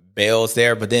 put bales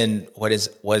there. But then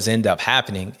what's end up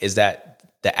happening is that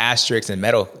the asterisks and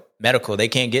medical, they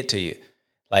can't get to you.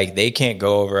 Like, they can't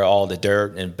go over all the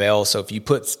dirt and bales. So if you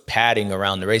put padding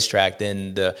around the racetrack,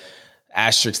 then the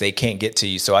asterisks, they can't get to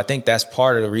you. So I think that's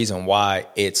part of the reason why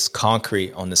it's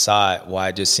concrete on the side, why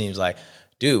it just seems like,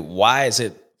 dude, why is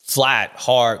it flat,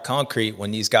 hard concrete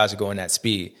when these guys are going that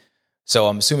speed? So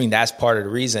I'm assuming that's part of the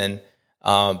reason.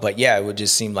 But yeah, it would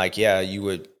just seem like, you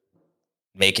would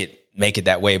make it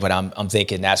that way. But I'm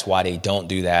thinking that's why they don't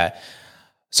do that.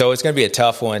 So it's going to be a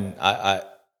tough one.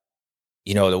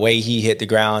 The way he hit the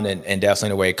ground and definitely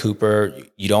the way Cooper,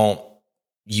 you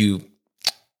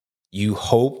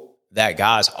hope that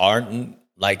guys aren't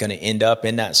like going to end up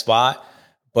in that spot,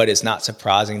 but it's not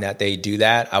surprising that they do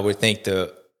that. I would think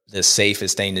the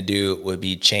safest thing to do would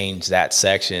be change that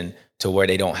section to where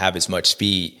they don't have as much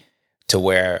speed, to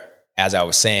where, as I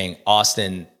was saying,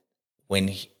 Austin,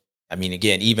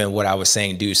 even what I was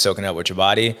saying, dude, soaking up with your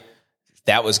body,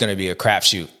 that was going to be a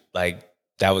crapshoot. Like,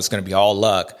 that was going to be all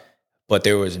luck, but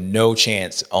there was no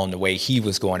chance on the way he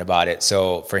was going about it.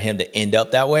 So for him to end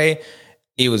up that way,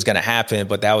 it was going to happen,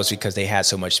 but that was because they had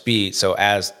so much speed. So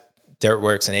as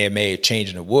Dirtworks and AMA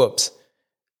changing the whoops,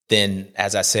 then,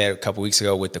 as I said a couple weeks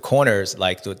ago with the corners,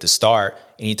 like with the start,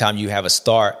 anytime you have a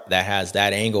start that has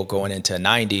that angle going into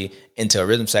 90 into a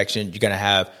rhythm section, you're going to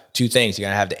have two things. You're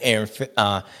going to have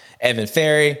the Evan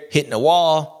Ferry hitting the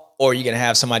wall, or you're going to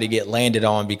have somebody get landed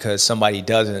on because somebody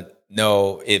doesn't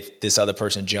know if this other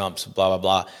person jumps, blah, blah,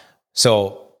 blah.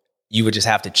 So you would just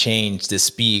have to change the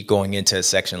speed going into a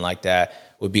section like that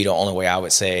would be the only way I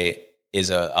would say is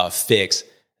a fix,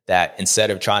 that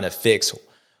instead of trying to fix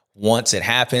once it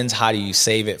happens, how do you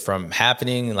save it from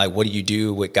happening? Like, what do you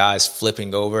do with guys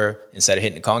flipping over instead of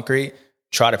hitting the concrete?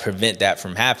 Try to prevent that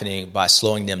from happening by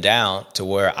slowing them down to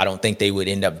where I don't think they would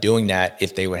end up doing that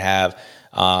if they would have,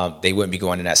 they wouldn't be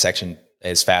going in that section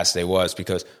as fast as they was,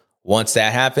 because once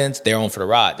that happens, they're on for the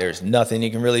ride. There's nothing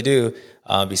you can really do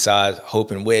besides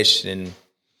hope and wish and,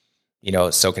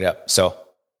 soak it up. So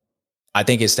I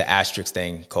think it's the asterisk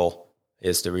thing, Cole,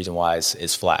 is the reason why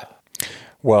it's flat.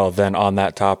 Well, then on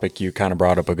that topic, you kind of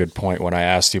brought up a good point when I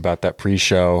asked you about that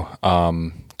pre-show.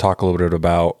 Talk a little bit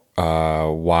about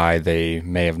why they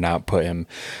may have not put him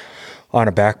on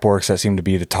a backboard, because that seemed to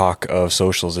be the talk of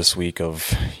socials this week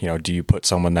of, do you put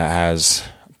someone that has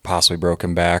possibly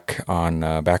broken back on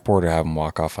backboard or have them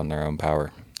walk off on their own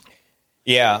power?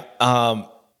 Yeah.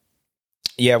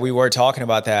 We were talking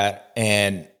about that.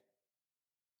 And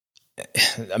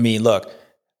look,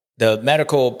 the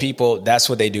medical people, that's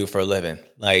what they do for a living.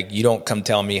 Like, you don't come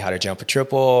tell me how to jump a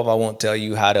triple. I won't tell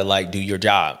you how to do your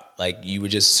job. Like, you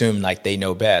would just assume like they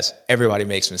know best. Everybody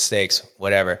makes mistakes,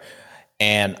 whatever.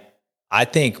 And I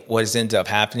think what ends up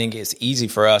happening is easy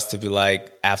for us to be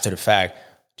like, after the fact,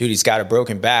 dude, he's got a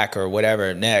broken back or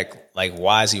whatever, neck. Like,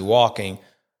 why is he walking?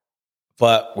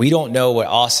 But we don't know what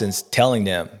Austin's telling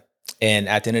them. And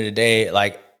at the end of the day,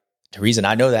 the reason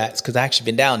I know that is because I've actually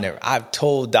been down there. I've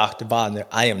told Dr. Bodner,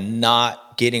 I am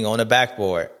not getting on a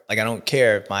backboard. Like, I don't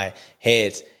care if my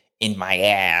head's in my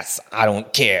ass. I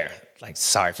don't care. Like,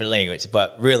 sorry for the language,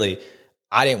 but really,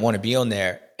 I didn't want to be on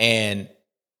there. And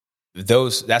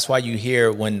that's why you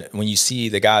hear when you see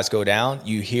the guys go down,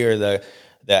 you hear the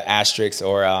asterisks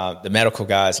or the medical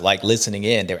guys like listening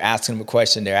in. They're asking them a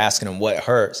question. They're asking them what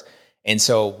hurts. And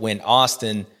so when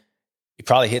Austin, he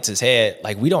probably hits his head,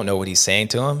 like, we don't know what he's saying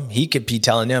to him. He could be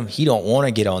telling them he don't want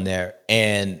to get on there.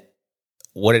 And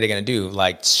what are they going to do?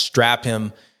 Like, strap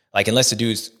him, like, unless the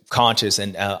dude's conscious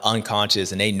and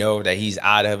unconscious and they know that he's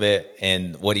out of it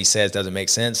and what he says doesn't make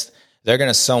sense, they're going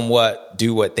to somewhat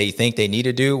do what they think they need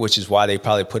to do, which is why they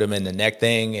probably put him in the neck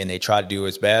thing and they try to do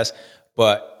his best.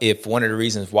 But if one of the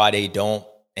reasons why they don't,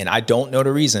 and I don't know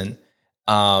the reason,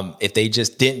 if they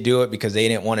just didn't do it because they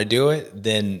didn't want to do it,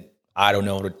 then I don't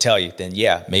know what to tell you. Then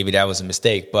yeah, maybe that was a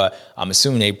mistake. But I'm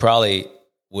assuming they probably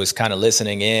was kind of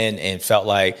listening in and felt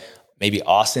like maybe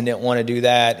Austin didn't want to do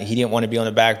that. He didn't want to be on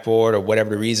the backboard or whatever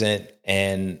the reason.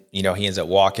 And, he ends up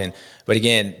walking. But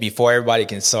again, before everybody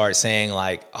can start saying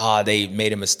like, they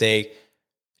made a mistake,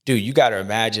 dude, you got to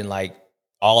imagine like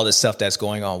all the stuff that's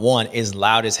going on. One, is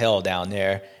loud as hell down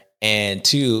there. And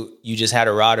two, you just had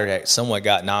a rider that somewhat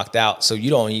got knocked out. So you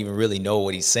don't even really know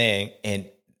what he's saying. And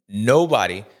no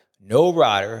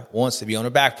rider wants to be on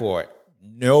the backboard.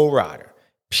 No rider,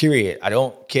 period. I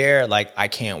don't care. Like, I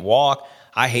can't walk.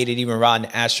 I hated even riding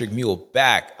the asterisk mule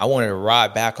back. I wanted to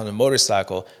ride back on the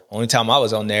motorcycle. Only time I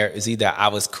was on there is either I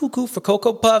was cuckoo for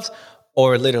Cocoa Puffs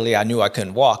or literally I knew I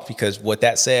couldn't walk, because what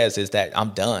that says is that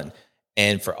I'm done.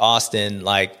 And for Austin,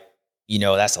 like,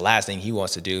 that's the last thing he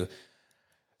wants to do.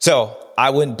 So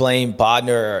I wouldn't blame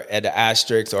Bodner at the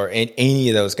Asterix or any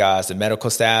of those guys, the medical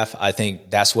staff. I think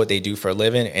that's what they do for a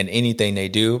living, and anything they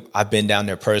do. I've been down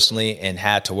there personally and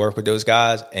had to work with those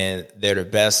guys, and they're the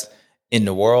best in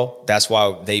the world. That's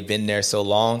why they've been there so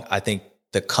long. I think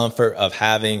the comfort of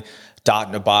having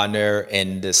Dr. Bodner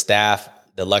and the staff,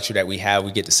 the luxury that we have,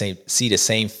 we get to see the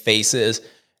same faces,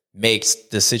 makes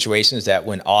the situations that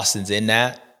when Austin's in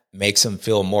that, makes them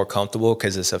feel more comfortable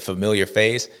because it's a familiar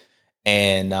face.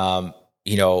 And,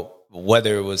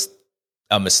 whether it was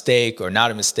a mistake or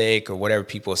not a mistake or whatever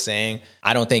people are saying,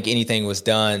 I don't think anything was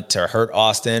done to hurt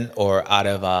Austin or out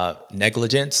of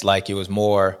negligence. Like, it was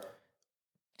more,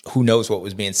 who knows what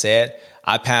was being said.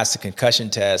 I passed a concussion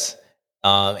test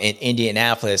in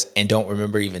Indianapolis and don't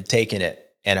remember even taking it.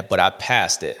 But I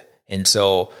passed it. And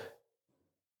so,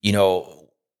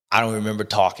 I don't remember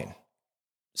talking.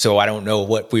 So I don't know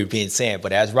what we were being said.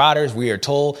 But as riders, we are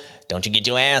told, don't you get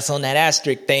your ass on that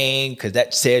asterisk thing, because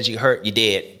that says you hurt, you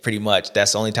dead, pretty much.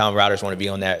 That's the only time riders want to be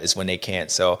on that, is when they can't.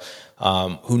 So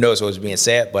who knows what was being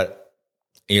said. But,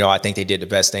 I think they did the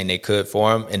best thing they could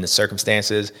for him in the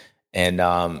circumstances. And,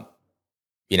 the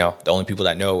only people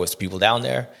that know was the people down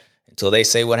there. Until they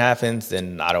say what happens,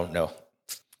 then I don't know.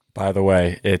 By the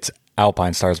way, it's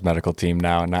Alpine Star's medical team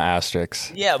now, not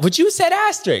Asterix. Yeah, but you said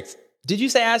Asterix. Did you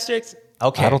say Asterix?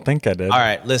 Okay. I don't think I did. All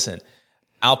right, listen.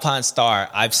 Alpine Star,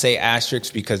 I'd say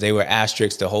Asterix because they were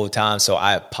Asterix the whole time, so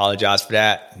I apologize for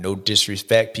that. No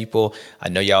disrespect, people. I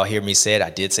know y'all hear me say it. I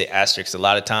did say Asterix a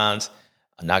lot of times.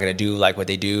 I'm not going to do like what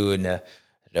they do in the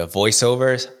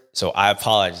voiceovers, so I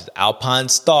apologize. Alpine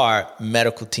Star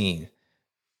medical team,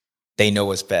 they know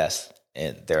what's best,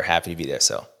 and they're happy to be there.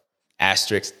 So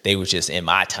Asterix, they was just in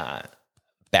my time,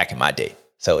 back in my day,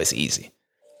 so it's easy.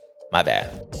 My bad.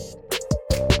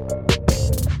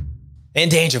 And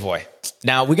Danger Boy.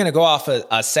 Now we're going to go off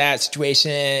a sad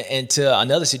situation into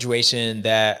another situation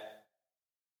that,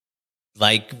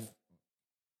 like,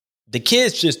 the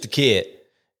kid's just a kid.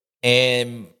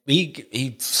 And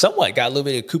he somewhat got a little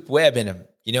bit of Cooper Webb in him.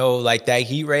 Like that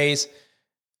heat race.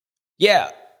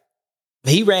 Yeah.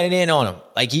 He ran it in on him.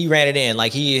 Like, he ran it in.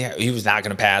 Like, he was not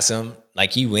going to pass him.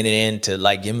 Like, he went it in to,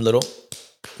 like, give him a little,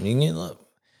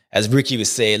 as Ricky would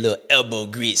say, a little elbow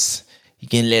grease. He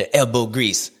getting a little elbow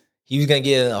grease. He was going to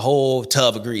get a whole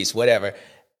tub of grease, whatever.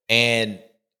 And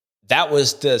that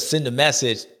was to send a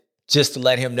message just to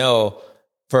let him know,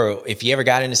 for if you ever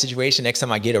got in a situation, next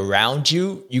time I get around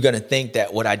you, you're going to think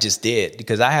that what I just did,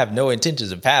 because I have no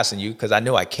intentions of passing you, because I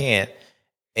know I can't.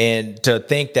 And to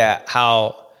think that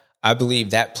how I believe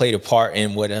that played a part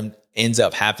in what ends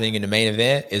up happening in the main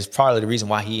event is probably the reason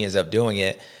why he ends up doing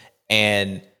it.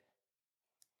 And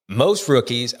most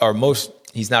rookies, or most,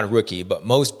 he's not a rookie, but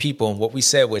most people, what we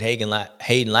said with Hayden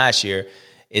last year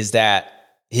is that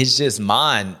his just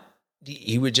mind,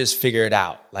 he would just figure it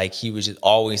out. Like, he was just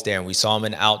always there. And we saw him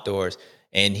in the outdoors,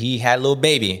 and he had a little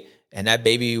baby, and that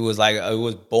baby was like, it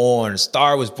was born,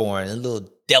 Star was born, a little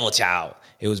devil child.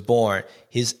 It was born.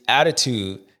 His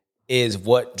attitude is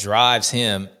what drives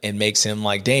him and makes him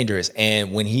like dangerous.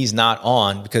 And when he's not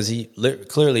on, because he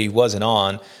clearly wasn't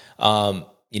on,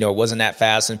 It wasn't that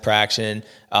fast in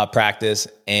practice,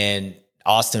 and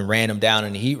Austin ran him down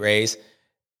in the heat race.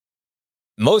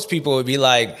 Most people would be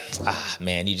like,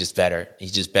 man, he's just better.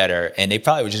 He's just better. And they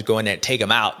probably would just go in there and take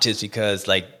him out just because,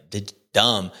 like, they're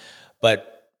dumb.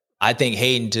 But I think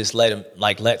Hayden just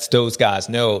lets those guys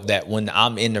know that when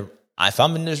if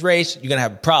I'm in this race, you're going to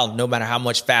have a problem. No matter how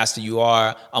much faster you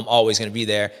are, I'm always going to be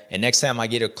there. And next time I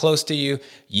get close to you,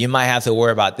 you might have to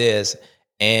worry about this.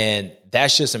 And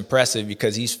that's just impressive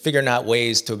because he's figuring out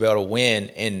ways to be able to win.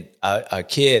 And a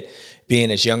kid being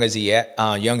as young as he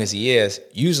is,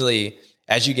 usually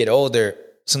as you get older,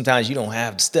 sometimes you don't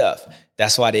have the stuff.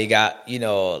 That's why they got,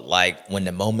 like when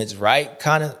the moment's right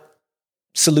kind of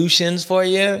solutions for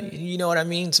you. You know what I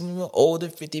mean? Some older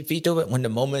 50 feet over when the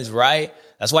moment's right.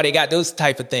 That's why they got those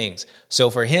type of things. So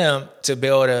for him to be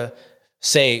able to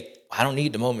say, I don't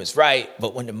need the moment's right,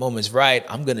 but when the moment's right,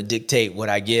 I'm going to dictate what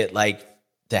I get. Like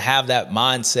to have that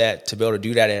mindset, to be able to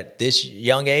do that at this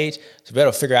young age, to be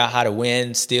able to figure out how to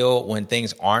win still when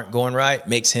things aren't going right,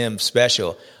 makes him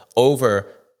special over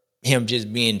him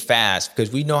just being fast,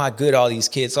 because we know how good all these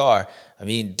kids are. I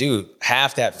mean, dude,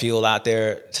 half that field out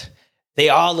there, they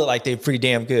all look like they're pretty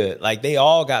damn good. Like they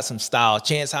all got some style.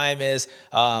 Chance Hymas,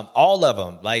 all of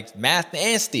them, like Matt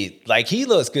Nasty, like he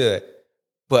looks good.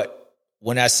 But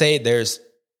when I say there's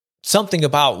something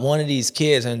about one of these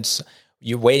kids and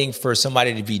you're waiting for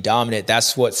somebody to be dominant,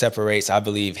 that's what separates, I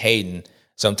believe, Hayden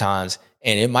sometimes.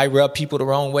 And it might rub people the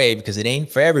wrong way because it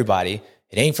ain't for everybody.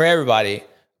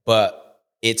 But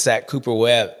it's that Cooper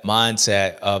Webb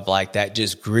mindset of like that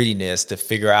just grittiness to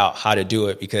figure out how to do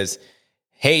it, because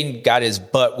Hayden got his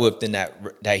butt whooped in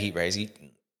that heat race.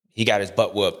 He got his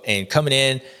butt whooped and coming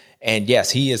in, and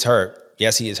yes, he is hurt.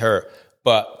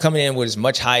 But coming in with as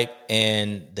much hype,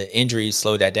 and the injuries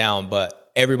slowed that down.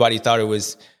 But everybody thought it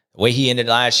was the way he ended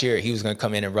last year. He was going to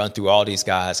come in and run through all these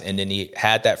guys. And then he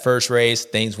had that first race,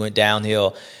 things went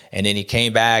downhill. And then he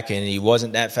came back and he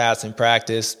wasn't that fast in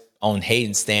practice on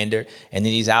Hayden's standard. And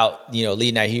then he's out,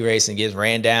 leading that heat race and gets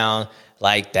ran down.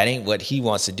 Like that ain't what he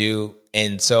wants to do.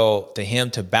 And so to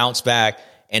him to bounce back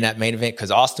in that main event,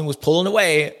 because Austin was pulling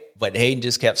away, but Hayden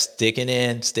just kept sticking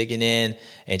in,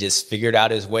 and just figured out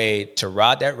his way to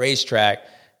ride that racetrack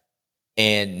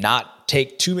and not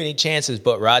take too many chances,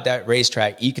 but ride that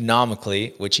racetrack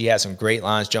economically, which he had some great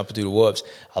lines jumping through the whoops,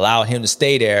 allow him to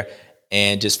stay there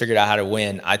and just figured out how to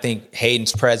win. I think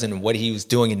Hayden's presence and what he was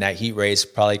doing in that heat race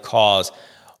probably caused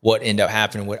what ended up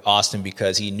happening with Austin,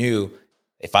 because he knew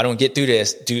if I don't get through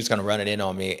this, dude's going to run it in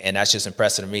on me. And that's just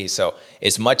impressive to me. So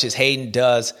as much as Hayden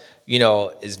does,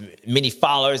 as many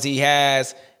followers he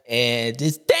has, and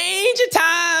it's danger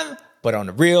time, but on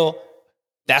the real,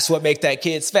 that's what makes that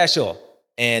kid special.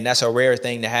 And that's a rare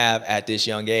thing to have at this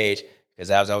young age. Because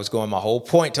as I was going, my whole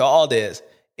point to all this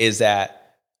is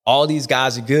that all these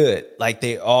guys are good. Like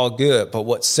they all good. But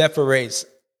what separates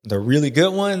the really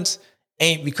good ones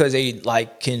ain't because they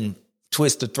can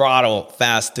twist the throttle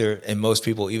faster. And most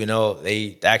people, even though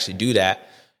they actually do that,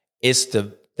 it's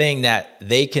the thing that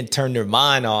they can turn their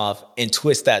mind off and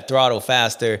twist that throttle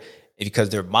faster, because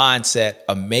their mindset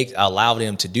allow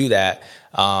them to do that.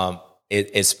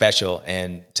 It's special.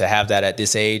 And to have that at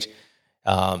this age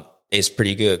is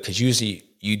pretty good, because usually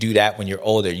you do that when you're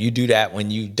older. You do that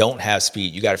when you don't have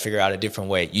speed. You got to figure out a different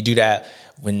way. You do that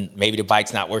when maybe the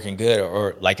bike's not working good,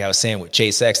 or like I was saying with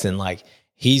Chase Sexton, like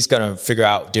he's going to figure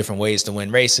out different ways to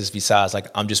win races besides like,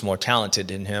 I'm just more talented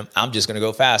than him. I'm just going to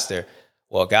go faster.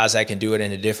 Well, guys that can do it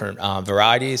in the different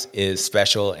varieties is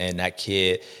special, and that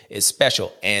kid is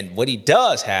special. And what he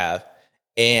does have,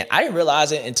 and I didn't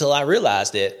realize it until I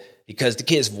realized it, because the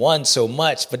kid's won so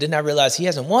much, but then I realized he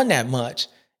hasn't won that much,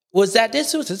 was that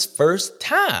this was his first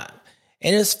time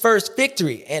and his first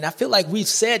victory. And I feel like we've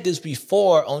said this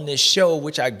before on this show,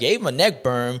 which I gave him a neck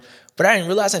burn, but I didn't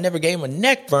realize I never gave him a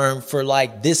neck burn for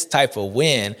like this type of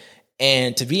win.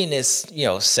 And to be in this,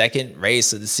 second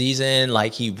race of the season,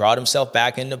 like he brought himself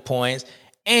back into points,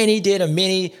 and he did a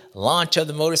mini launch of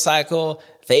the motorcycle,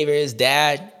 favor his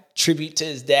dad, tribute to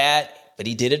his dad, but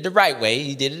he did it the right way.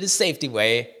 He did it the safety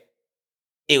way.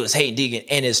 It was Hayden Deegan,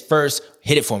 and his first,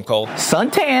 hit it for him, Cole.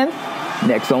 Suntan,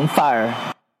 next on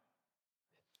fire.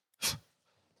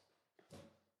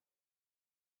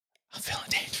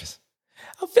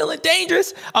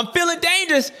 I'm feeling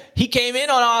dangerous. He came in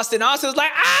on Austin. Austin was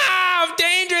like, I'm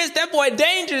dangerous. That boy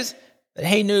dangerous. But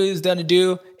Hayden knew what he was going to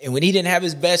do. And when he didn't have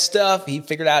his best stuff, he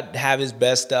figured out to have his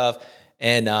best stuff,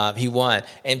 and he won.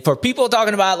 And for people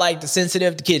talking about like the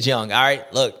sensitive, the kid's young. All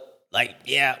right, look, like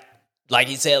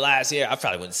he said last year, I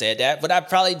probably wouldn't have said that, but I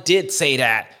probably did say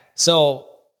that. So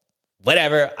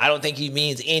whatever. I don't think he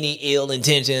means any ill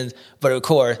intentions, but of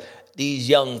course, these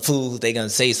young fools, they going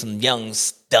to say some young,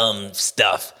 dumb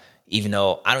stuff, even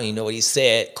though I don't even know what he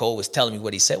said. Cole was telling me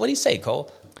what he said. What did he say,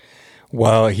 Cole?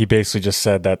 Well, he basically just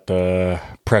said that the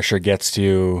pressure gets to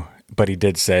you, but he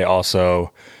did say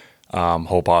also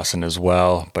hope Austin as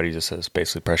well, but he just says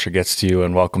basically pressure gets to you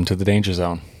and welcome to the danger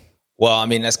zone. Well, I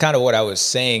mean, that's kind of what I was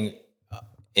saying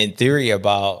in theory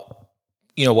about,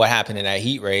 what happened in that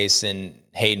heat race and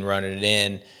Hayden running it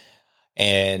in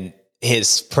and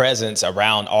his presence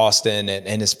around Austin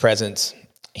and his presence,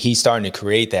 he's starting to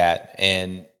create that.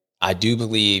 And I do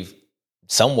believe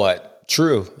somewhat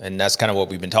true. And that's kind of what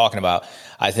we've been talking about.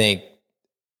 I think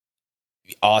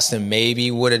Austin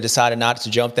maybe would have decided not to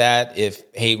jump that if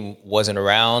Hayden wasn't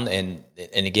around. And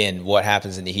again, what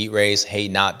happens in the heat race,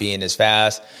 Hayden not being as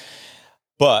fast.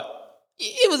 But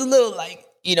it was a little like,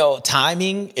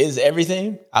 timing is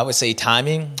everything. I would say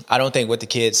timing. I don't think what the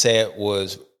kid said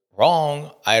was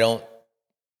wrong.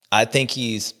 I think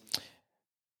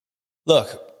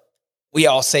look, we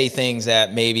all say things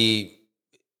that maybe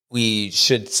we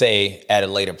should say at a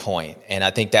later point. And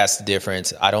I think that's the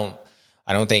difference. I don't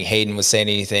think Hayden was saying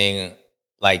anything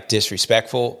like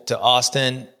disrespectful to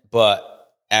Austin, but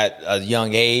at a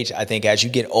young age, I think as you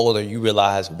get older, you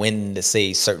realize when to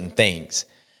say certain things.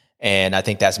 And I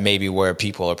think that's maybe where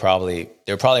people are probably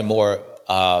more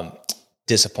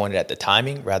disappointed at the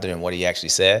timing rather than what he actually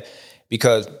said.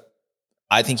 Because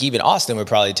I think even Austin would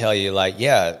probably tell you like,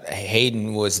 yeah,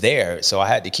 Hayden was there, so I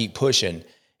had to keep pushing.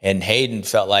 And Hayden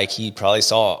felt like he probably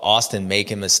saw Austin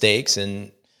making mistakes,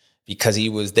 and because he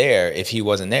was there, if he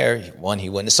wasn't there, one, he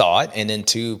wouldn't have saw it, and then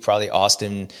two, probably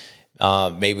Austin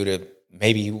maybe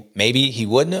he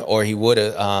wouldn't have, or he would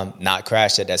have not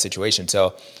crashed at that situation.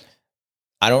 So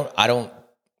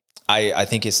I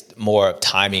think it's more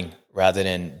timing rather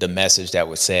than the message that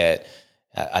was said.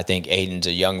 I think Aiden's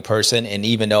a young person, and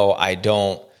even though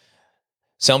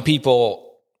some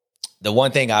people, the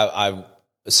one thing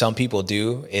some people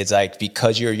do is like,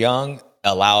 because you're young,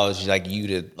 allows like you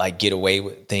to like get away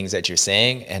with things that you're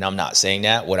saying. And I'm not saying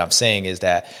that. What I'm saying is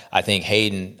that I think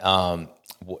Hayden,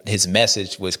 his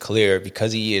message was clear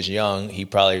because he is young. He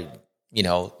probably,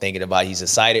 thinking about, he's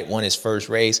excited, won his first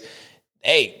race.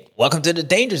 Hey, welcome to the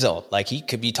danger zone. Like, he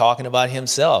could be talking about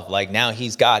himself. Like, now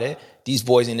he's got it. These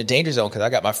boys in the danger zone because I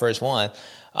got my first one.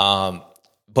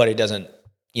 But it doesn't,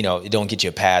 it don't get you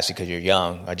a pass because you're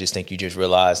young. I just think you just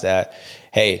realize that,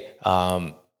 hey,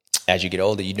 as you get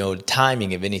older, the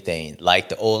timing of anything. Like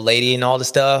the old lady and all the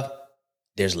stuff,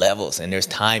 there's levels and there's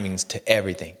timings to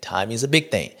everything. Timing is a big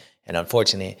thing. And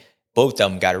unfortunately, both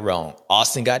of them got it wrong.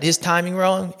 Austin got his timing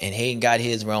wrong and Hayden got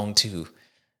his wrong too.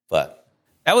 But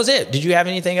that was it. Did you have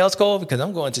anything else, Cole? Because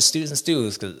I'm going to Stews and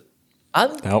Stews because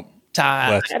I'm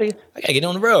tired. I gotta get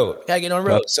on the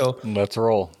road. So let's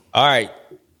roll. All right.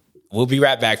 We'll be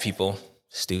right back, people.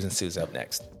 Stews and Stews up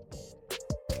next.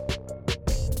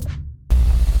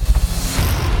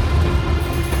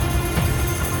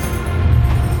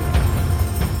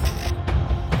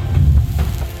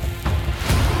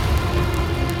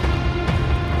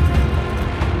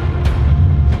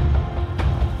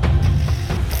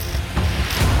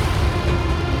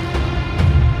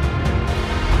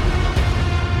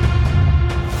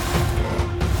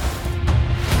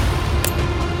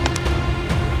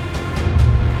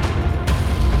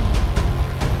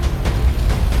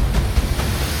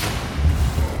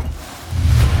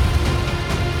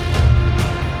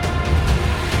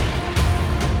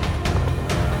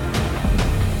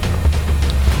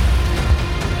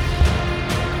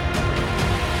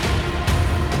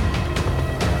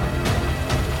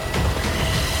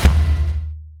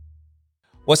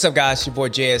 What's up, guys? It's your boy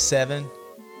JS7.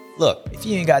 Look, if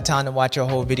you ain't got time to watch our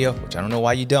whole video, which I don't know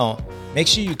why you don't, make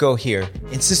sure you go here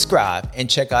and subscribe and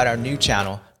check out our new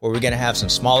channel where we're going to have some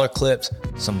smaller clips,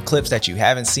 some clips that you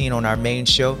haven't seen on our main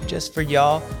show just for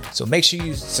y'all. So make sure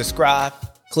you subscribe,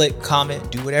 click,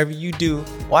 comment, do whatever you do.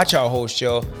 Watch our whole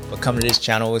show, but come to this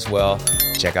channel as well.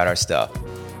 Check out our stuff.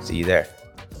 See you there.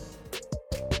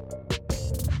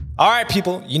 All right,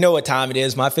 people, you know what time it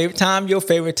is. My favorite time, your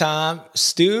favorite time,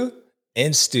 Stew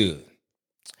and Stew.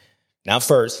 Now,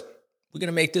 first, we're going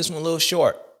to make this one a little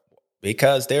short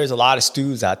because there's a lot of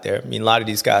stews out there. I mean, a lot of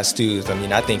these guys stews. I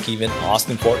mean, I think even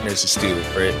Austin Fortner's a stew.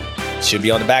 For it should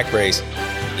be on the back brace.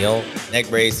 Neck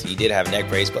brace. He did have a neck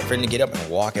brace, but for him to get up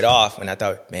and walk it off, and I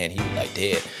thought, man, he was like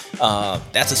dead.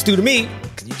 That's a stew to me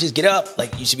because you just get up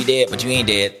like you should be dead, but you ain't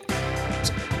dead.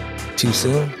 Too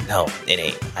soon? No, it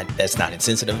ain't. That's not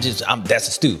insensitive. That's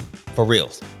a stew. For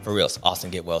reals. Austin,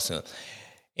 get well soon.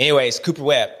 Anyways, Cooper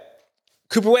Webb,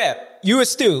 you a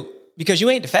stew because you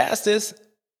ain't the fastest.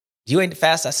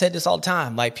 I said this all the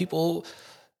time. Like, people,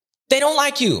 they don't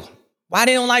like you. Why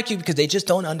they don't like you? Because they just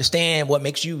don't understand what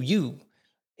makes you you.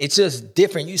 It's just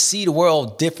different. You see the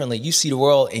world differently. You see the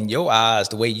world in your eyes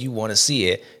the way you want to see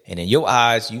it. And in your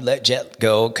eyes, you let Jet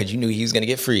go because you knew he was going to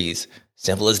get freeze.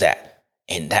 Simple as that.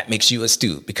 And that makes you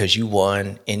astute because you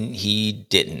won and he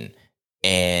didn't.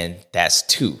 And that's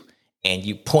 2. And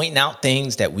you pointing out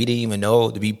things that we didn't even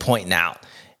know to be pointing out.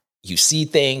 You see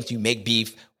things, you make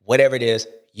beef, whatever it is,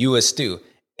 you astute.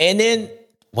 And then,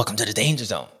 welcome to the danger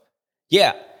zone.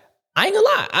 Yeah, I ain't gonna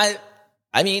lie.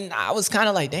 I mean, I was kind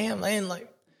of like, damn, man, like,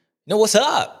 no, what's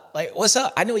up? Like, what's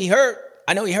up? I know he hurt,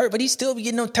 but he still be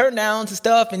getting them turndowns and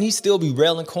stuff, and he still be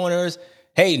railing corners.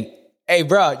 Hey,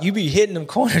 bro, you be hitting them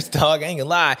corners, dog. I ain't gonna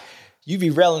lie. You be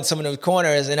railing some of those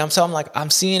corners, and I'm like, I'm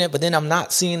seeing it, but then I'm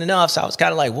not seeing enough. So I was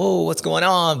kind of like, whoa, what's going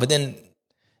on? But then,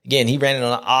 again, he ran it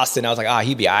on Austin. I was like,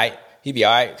 he'd be all right. He'd be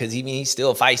all right because he's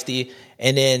still feisty.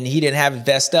 And then he didn't have his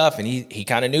best stuff, and he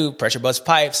kind of knew pressure bust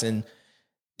pipes, and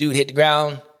dude hit the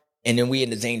ground, and then we in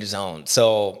the danger zone.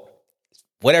 So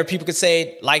whatever people could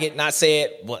say, like it, not say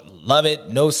it, love it,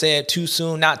 no say it, too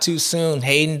soon, not too soon.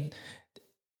 Hayden,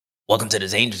 welcome to the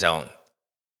danger zone.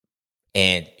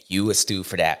 And you a stew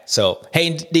for that. So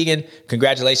Hayden Deegan,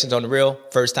 congratulations on the reel.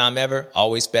 First time ever,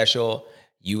 always special.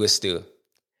 You a stew.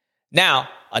 Now,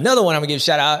 another one I'm gonna give a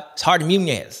shout out is Hardy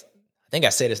Munez. I think I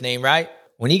said his name right.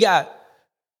 When he got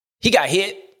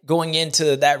hit going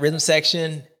into that rhythm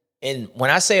section. And when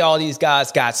I say all these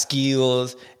guys got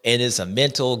skills and it's a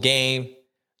mental game,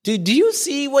 dude, do you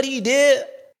see what he did?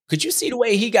 Could you see the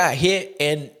way he got hit?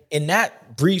 And in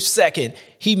that brief second,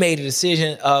 he made a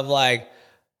decision of like,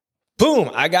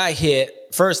 boom, I got hit.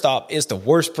 First off, it's the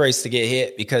worst place to get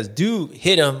hit because dude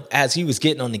hit him as he was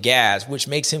getting on the gas, which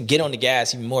makes him get on the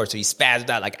gas even more. So he spazzed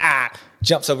out like,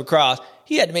 jumps over across.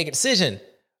 He had to make a decision.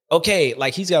 Okay,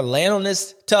 like he's got to land on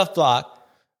this tough block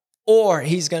or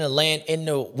he's going to land in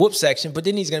the whoop section, but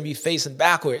then he's going to be facing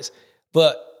backwards.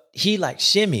 But he like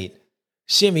shimmied.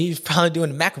 He's probably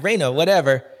doing the Macarena or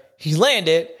whatever. He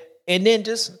landed and then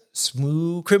just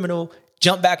smooth criminal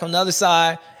jumped back on the other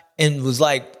side and was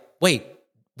like, wait,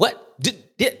 what? Did.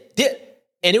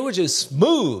 And it was just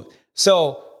smooth.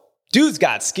 So dude's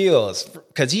got skills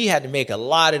because he had to make a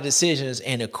lot of decisions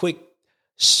in a quick,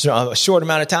 short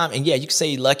amount of time. And yeah, you can say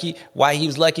he's lucky. Why he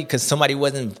was lucky? Because somebody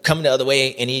wasn't coming the other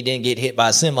way and he didn't get hit by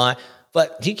a semi.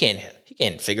 But he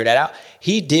can't figure that out.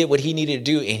 He did what he needed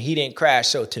to do and he didn't crash.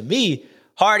 So to me,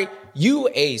 Hardy, you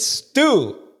a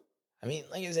stew. I mean,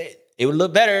 like I said, it would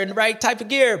look better in the right type of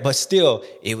gear, but still,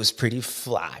 it was pretty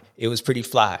fly.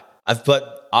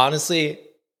 But honestly,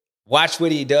 watch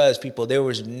what he does, people. There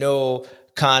was no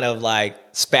kind of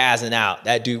like spazzing out.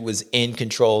 That dude was in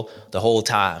control the whole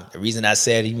time. The reason I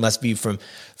said he must be from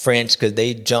French because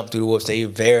they jumped through the whoops. They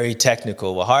very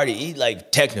technical. Well, Hardy, he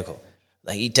technical.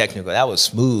 That was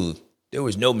smooth. There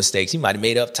was no mistakes. He might have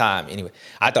made up time. Anyway,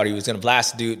 I thought he was going to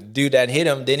blast the dude that hit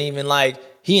him. Didn't even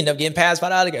he ended up getting passed by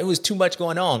the other guy. It was too much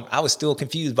going on. I was still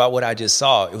confused by what I just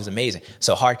saw. It was amazing.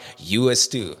 So Hardy, you a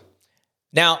stew.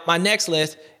 Now, my next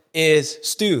list is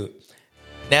Stu.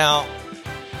 Now,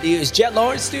 is Jet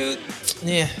Lawrence Stu?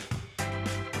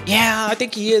 Yeah, I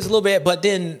think he is a little bit, but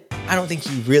then I don't think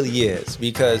he really is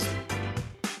because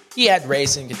he had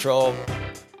racing control.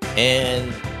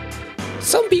 And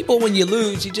some people, when you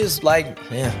lose, you just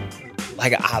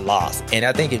I lost. And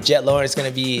I think if Jet Lawrence is going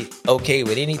to be okay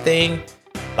with anything,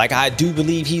 I do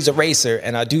believe he's a racer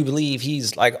and I do believe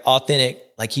he's authentic.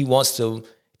 He wants to,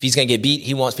 if he's going to get beat,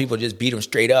 he wants people to just beat him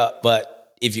straight up.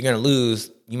 But if you're going to lose,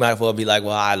 you might as well be like,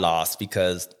 well, I lost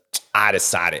because I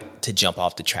decided to jump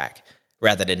off the track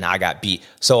rather than I got beat.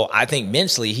 So I think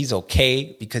mentally he's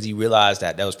okay because he realized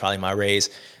that was probably my race.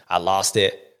 I lost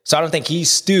it. So I don't think he's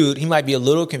stewed. He might be a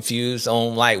little confused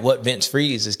on what Vince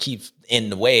Freeze just keeps in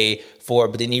the way for,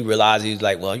 but then he realized he's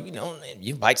like, well,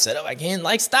 your bike set up again.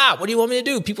 Stop. What do you want me to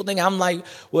do? People think I'm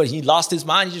he lost his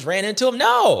mind. He just ran into him.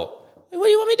 No. What do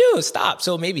you want me to do? Stop.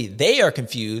 So maybe they are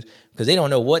confused because they don't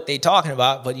know what they're talking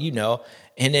about, but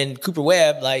And then Cooper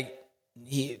Webb,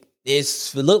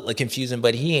 it's a little confusing,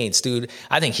 but he ain't stewed.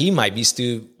 I think he might be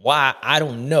stewed. Why? I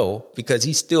don't know, because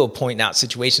he's still pointing out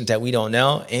situations that we don't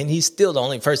know, and he's still the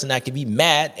only person that can be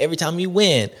mad every time we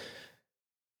win.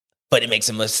 But it makes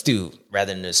him a stew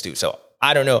rather than a stew. So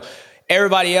I don't know.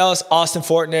 Everybody else, Austin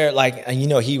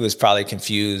Fortner, he was probably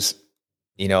confused.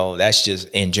 That's just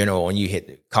in general when you hit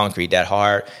the concrete that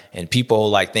hard, and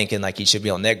people thinking he should be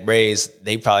on neck brace.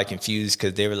 They probably confused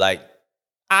because they were like,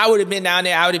 I would have been down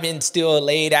there. I would have been still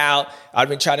laid out. I'd have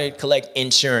been trying to collect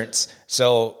insurance.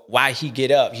 So why he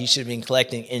get up? He should have been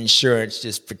collecting insurance.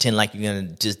 Just pretend like you're going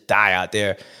to just die out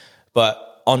there.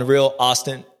 But on the real,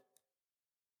 Austin,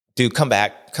 dude, come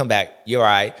back. You're all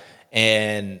right.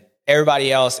 And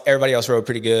everybody else rode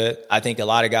pretty good. I think a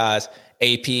lot of guys,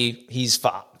 AP, he's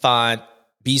fine.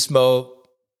 Beast mode,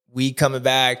 we coming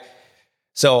back.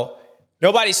 So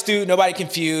nobody stewed, nobody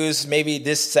confused. Maybe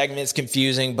this segment's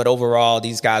confusing, but overall,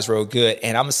 these guys rode good.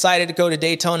 And I'm excited to go to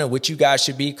Daytona, which you guys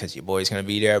should be because your boy's going to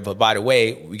be there. But by the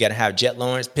way, we got to have Jet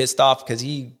Lawrence pissed off because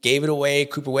he gave it away.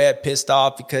 Cooper Webb pissed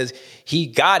off because he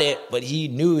got it, but he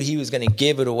knew he was going to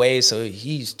give it away. So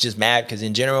he's just mad because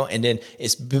in general. And then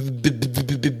it's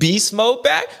beast mode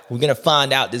back. We're going to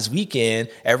find out this weekend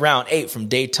at round 8 from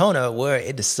Daytona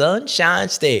where the Sunshine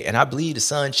State. And I believe the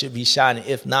sun should be shining.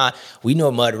 If not, we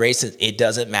know mud racing. It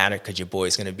doesn't matter because your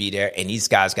boy's going to be there, and these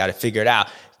guys got to figure it out.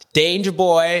 Danger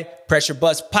boy, pressure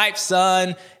bust pipes,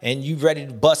 son, and you ready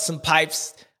to bust some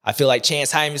pipes. I feel like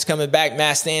Chance Hyman's coming back,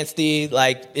 Matt Stanley.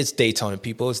 Like, it's Daytona,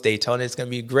 people. It's Daytona. It's going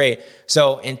to be great.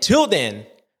 So until then,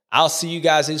 I'll see you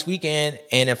guys this weekend,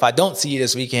 and if I don't see you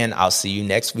this weekend, I'll see you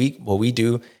next week. What we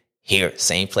do here,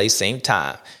 same place, same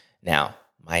time. Now,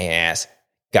 my ass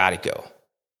got to go.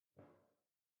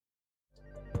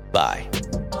 Bye.